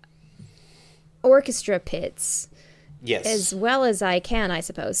of orchestra pits. Yes. As well as I can, I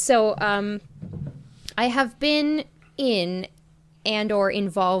suppose. So, I have been in and or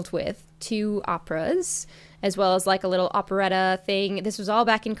involved with 2 operas, as well as like a little operetta thing. This was all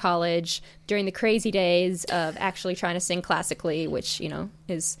back in college during the crazy days of actually trying to sing classically, which,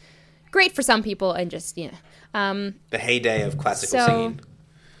 is great for some people and just, the heyday of classical singing.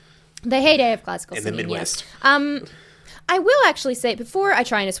 The heyday of classical singing. In the Midwest. Yes. I will actually say, before I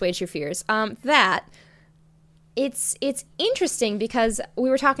try and assuage your fears, that it's interesting because we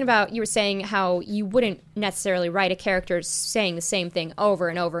were talking about, you were saying how you wouldn't necessarily write a character saying the same thing over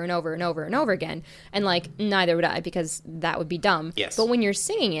and over and over and over and over again. And, like, neither would I because that would be dumb. Yes. But when you're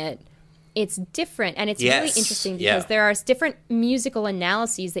singing it, it's different, and it's really interesting because there are different musical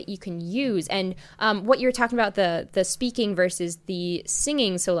analyses that you can use. And what you were talking about, the speaking versus the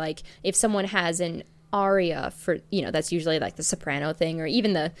singing, so like if someone has an aria for, that's usually like the soprano thing, or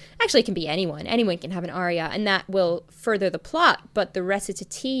even actually it can be anyone can have an aria, and that will further the plot. But the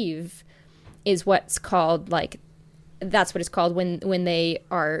recitative is what's called, like, that's what it's called when they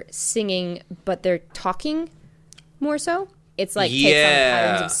are singing but they're talking more so. It's like takes on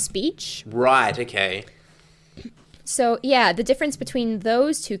patterns of speech. Right, okay. So, the difference between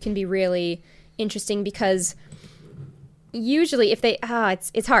those 2 can be really interesting because usually if they...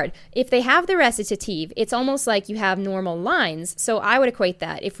 it's hard. If they have the recitative, it's almost like you have normal lines. So I would equate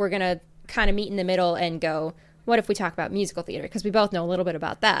that if we're going to kind of meet in the middle and go, what if we talk about musical theater? Because we both know a little bit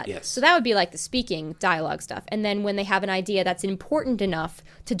about that. Yes. So that would be like the speaking dialogue stuff. And then when they have an idea that's important enough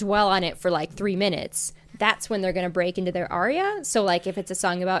to dwell on it for like 3 minutes... that's when they're going to break into their aria. So, like, if it's a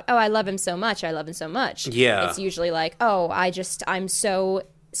song about, I love him so much, it's usually like, I'm so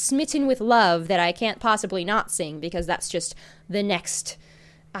smitten with love that I can't possibly not sing because that's just the next,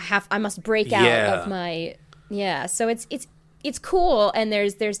 I must break out of my, so it's cool, and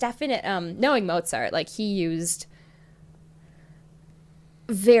there's definite, knowing Mozart, like, he used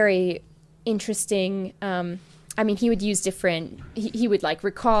very interesting, he would use different, he would, like,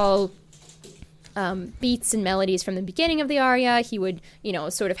 recall beats and melodies from the beginning of the aria. He would,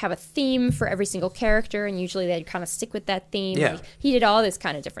 sort of have a theme for every single character, and usually they'd kind of stick with that theme. Yeah. Like, he did all this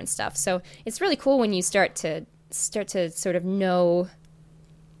kind of different stuff. So it's really cool when you start to sort of know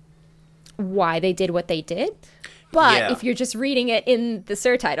why they did what they did. But if you're just reading it in the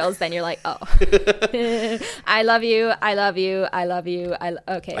surtitles, then you're like, oh, I love you, I love you, I love you.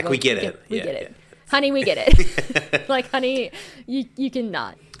 Okay. Like, we get it. We get it. Honey, we get it. Like, honey, you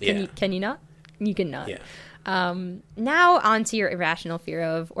cannot. Can you not? You cannot. Yeah. Now on to your irrational fear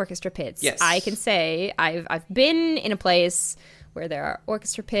of orchestra pits. Yes. I can say I've been in a place where there are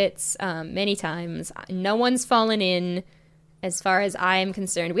orchestra pits many times. No one's fallen in. as far as I am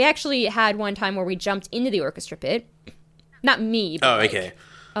concerned. We actually had one time where we jumped into the orchestra pit. Not me, but okay.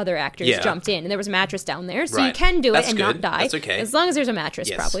 Other actors jumped in, and there was a mattress down there, so Right. you can do it That's and good. not die. That's okay. As long as there's a mattress,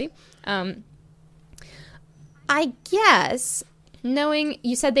 Yes. probably. I guess, knowing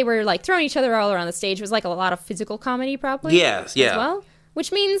you said they were like throwing each other all around the stage, was like a lot of physical comedy, probably. Yes, yeah. As well,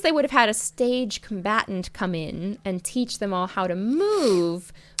 which means they would have had a stage combatant come in and teach them all how to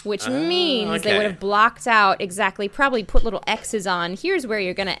move, which means they okay. would have blocked out exactly, probably put little X's on, here's where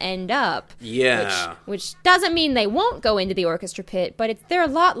you're going to end up. Yeah. Which doesn't mean they won't go into the orchestra pit, but they're a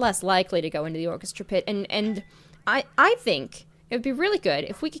lot less likely to go into the orchestra pit. And I think it would be really good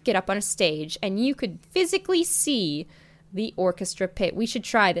if we could get up on a stage and you could physically see the orchestra pit. We should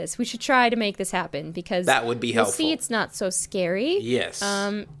try this. We should try to make this happen because That would be you'll helpful. see it's not so scary. Yes.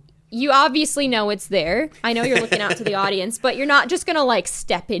 You obviously know it's there. I know you're looking out to the audience, but you're not just gonna like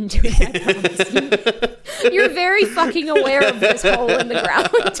step into it. I promise you. You're very fucking aware of this hole in the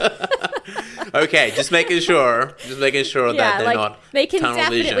ground. Okay, just making sure that they're not they can tunnel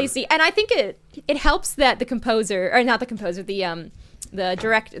definitely vision. see. And I think it helps that the composer, or not the composer, the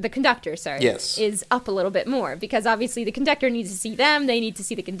conductor, sorry, Yes. is up a little bit more because obviously the conductor needs to see them. They need to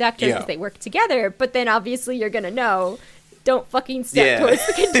see the conductor Yeah. because they work together. But then obviously you're gonna know. Don't fucking step Yeah. towards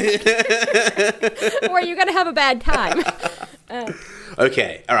the conductor, or you're gonna have a bad time.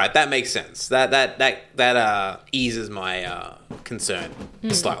 Okay, all right, that makes sense. That eases my concern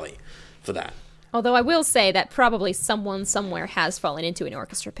slightly for that. Although I will say that probably someone somewhere has fallen into an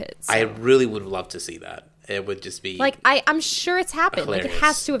orchestra pit. So. I really would love to see that. It would just be Like I'm sure it's happened. Like it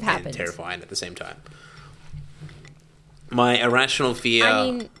has to have and happened. terrifying at the same time. My irrational fear I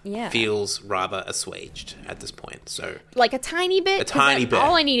mean, yeah. feels rather assuaged at this point. So Like a tiny bit. 'Cause tiny bit.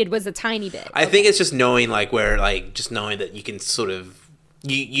 All I needed was a tiny bit. I think it's just knowing just knowing that you can sort of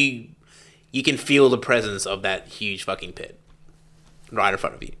you can feel the presence of that huge fucking pit right in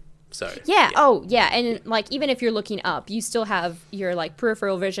front of you. So Yeah. Oh, yeah. And like, even if you're looking up, you still have your like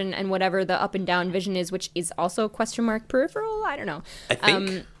peripheral vision and whatever the up and down vision is, which is also question mark peripheral. I don't know. I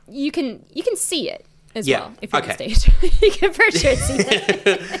think You can see it as Yeah, well if you're okay. on stage. You can for sure see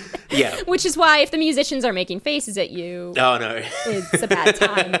it. yeah. Which is why if the musicians are making faces at you, Oh no. it's a bad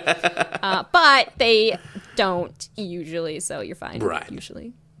time. But they don't usually, so you're fine. Right.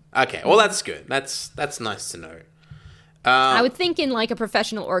 Usually. Okay. Well, that's good. That's nice to know. I would think in like a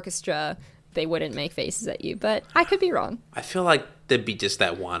professional orchestra, they wouldn't make faces at you, but I could be wrong. I feel like there'd be just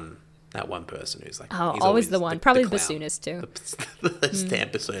that one person who's like, Oh, he's always the one. Probably the clown. bassoonist too. The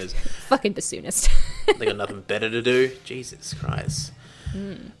stand bassoonist. Fucking bassoonist. They got nothing better to do. Jesus Christ.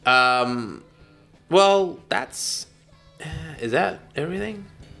 Well, that's. Is that everything?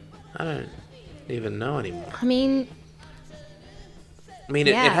 I don't even know anymore. I mean, It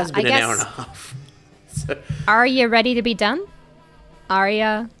Yeah, has been I an hour and guess- a half. So, are you ready to be done? Are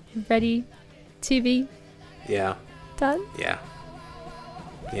you ready to be yeah, done? yeah,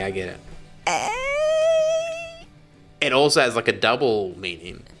 I get it. It also has like a double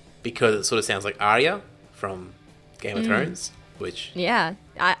meaning because it sort of sounds like Arya from Game of Thrones, which Yeah.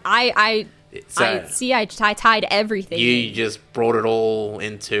 I it's, see. I tied everything. you in. just brought it all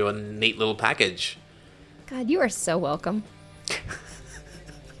into a neat little package. God, you are so welcome.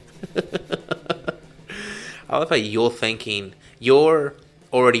 I love how you're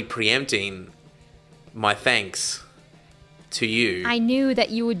already preempting my thanks to you. I knew that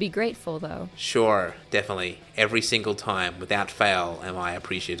you would be grateful, though. Sure, definitely. Every single time, without fail, am I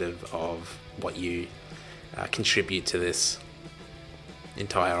appreciative of what you contribute to this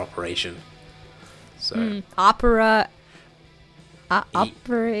entire operation. So, Opera.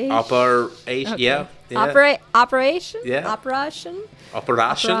 operation, Okay. yeah. Operation. Yeah. Operation.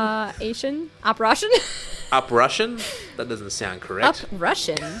 Operation? Operation. Up-Russian? That doesn't sound correct.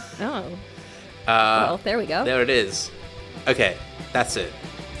 Russian. Oh. Well, there we go. There it is. Okay, that's it.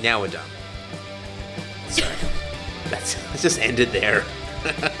 Now we're done. So, let's just end it there.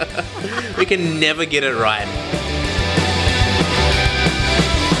 We can never get it right.